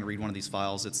that is trying to read one of these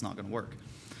files, it's not going to work.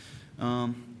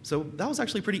 So that was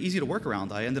actually pretty easy to work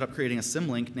around. I ended up creating a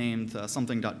symlink named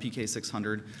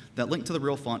something.pk600 that linked to the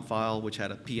real font file, which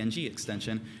had a PNG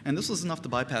extension, and this was enough to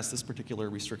bypass this particular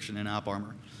restriction in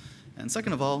AppArmor. And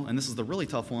second of all, and this is the really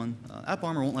tough one,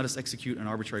 AppArmor won't let us execute an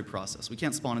arbitrary process. We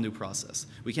can't spawn a new process.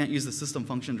 We can't use the system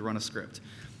function to run a script.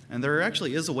 And there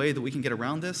actually is a way that we can get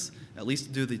around this, at least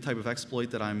to do the type of exploit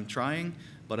that I'm trying,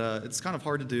 but it's kind of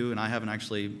hard to do, and I haven't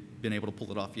actually been able to pull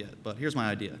it off yet. But here's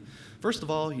my idea. First of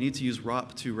all, you need to use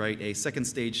ROP to write a second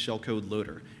stage shellcode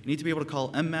loader. You need to be able to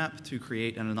call mmap to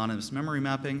create an anonymous memory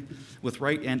mapping with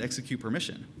write and execute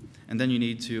permission. And then you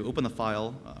need to open the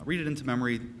file, read it into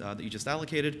memory that you just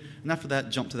allocated, and after that,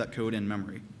 jump to that code in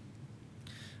memory.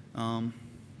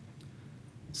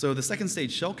 So the second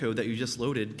stage shellcode that you just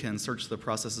loaded can search the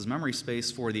process's memory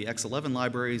space for the X11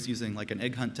 libraries using like an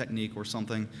egg hunt technique or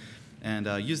something, and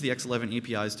use the X11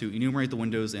 APIs to enumerate the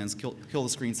windows and kill the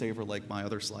screensaver like my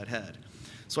other slide had.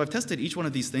 So I've tested each one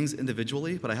of these things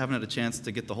individually, but I haven't had a chance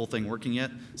to get the whole thing working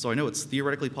yet. So I know it's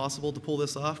theoretically possible to pull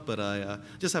this off, but I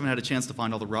just haven't had a chance to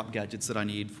find all the ROP gadgets that I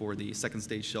need for the second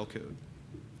stage shellcode.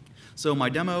 So my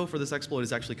demo for this exploit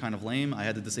is actually kind of lame. I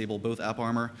had to disable both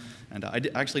AppArmor, and I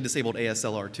actually disabled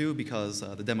ASLR too because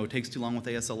the demo takes too long with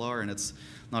ASLR and it's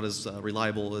not as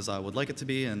reliable as I would like it to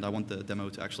be, and I want the demo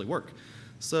to actually work.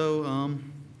 So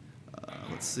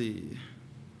let's see.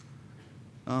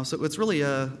 So it's really,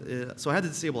 so I had to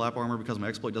disable AppArmor because my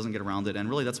exploit doesn't get around it, and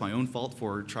really that's my own fault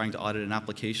for trying to audit an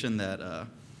application that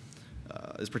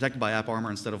is protected by AppArmor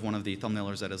instead of one of the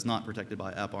thumbnailers that is not protected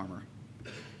by AppArmor.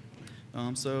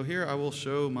 So here I will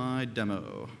show my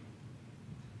demo.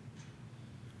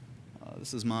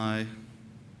 This is my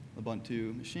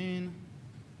Ubuntu machine.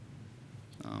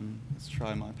 Let's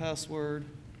try my password.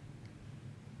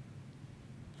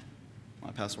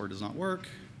 My password does not work.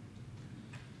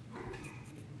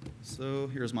 So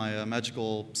here's my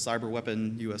magical cyber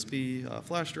weapon USB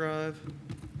flash drive.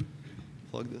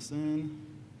 Plug this in,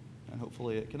 and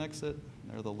hopefully it connects it.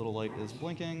 There, the little light is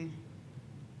blinking.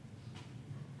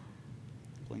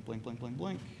 Blink, blink, blink, blink,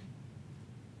 blink.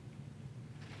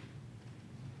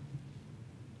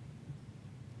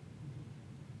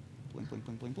 Blink, blink,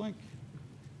 blink, blink, blink.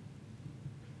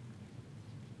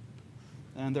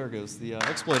 And there it goes. The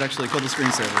exploit actually killed the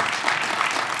screensaver.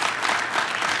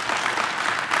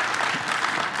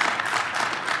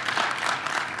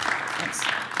 Thanks.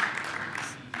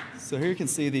 So here you can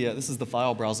see this is the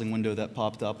file browsing window that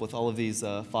popped up with all of these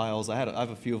files. I have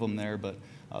a few of them there, but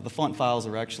the font files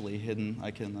are actually hidden. I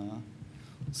can,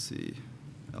 let's see,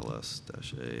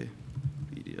 ls-a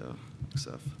media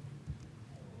xf.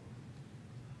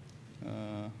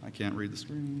 I can't read the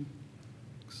screen.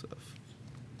 xf.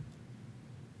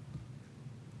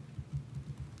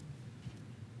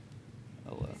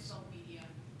 ls.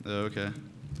 Oh, okay.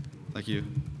 Thank you.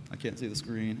 I can't see the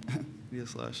screen.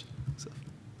 media/xf.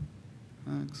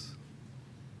 X.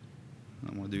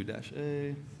 I'm going to do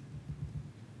 -a.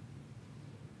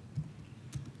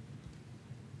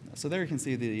 So there you can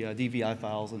see the DVI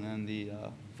files and then the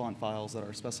font files that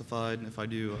are specified. And if I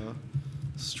do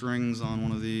strings on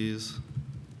one of these,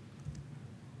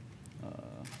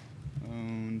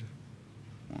 owned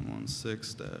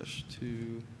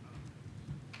 116-2.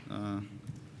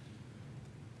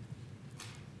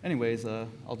 Anyways,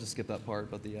 I'll just skip that part,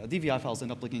 but the DVI files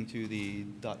end up linking to the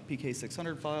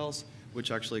 .pk600 files, which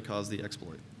actually cause the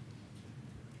exploit.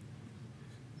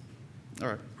 All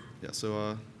right, yeah,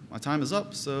 so my time is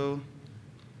up, so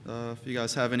if you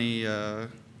guys have any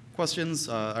questions,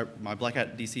 my Black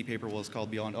Hat DC paper was called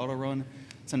Beyond Autorun.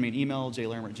 Send me an email,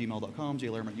 jlarimer@gmail.com,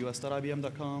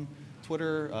 jlarimer@us.ibm.com,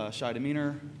 Twitter, Shy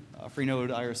Demeanor,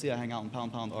 Freenode IRC, I hang out in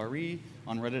 #RE.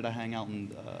 On Reddit, I hang out in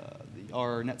the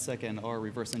R NetSec and R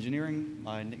reverse engineering.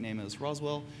 My nickname is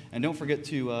Roswell. And don't forget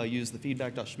to use the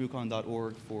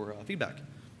feedback.shmoocon.org for feedback.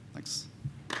 Thanks.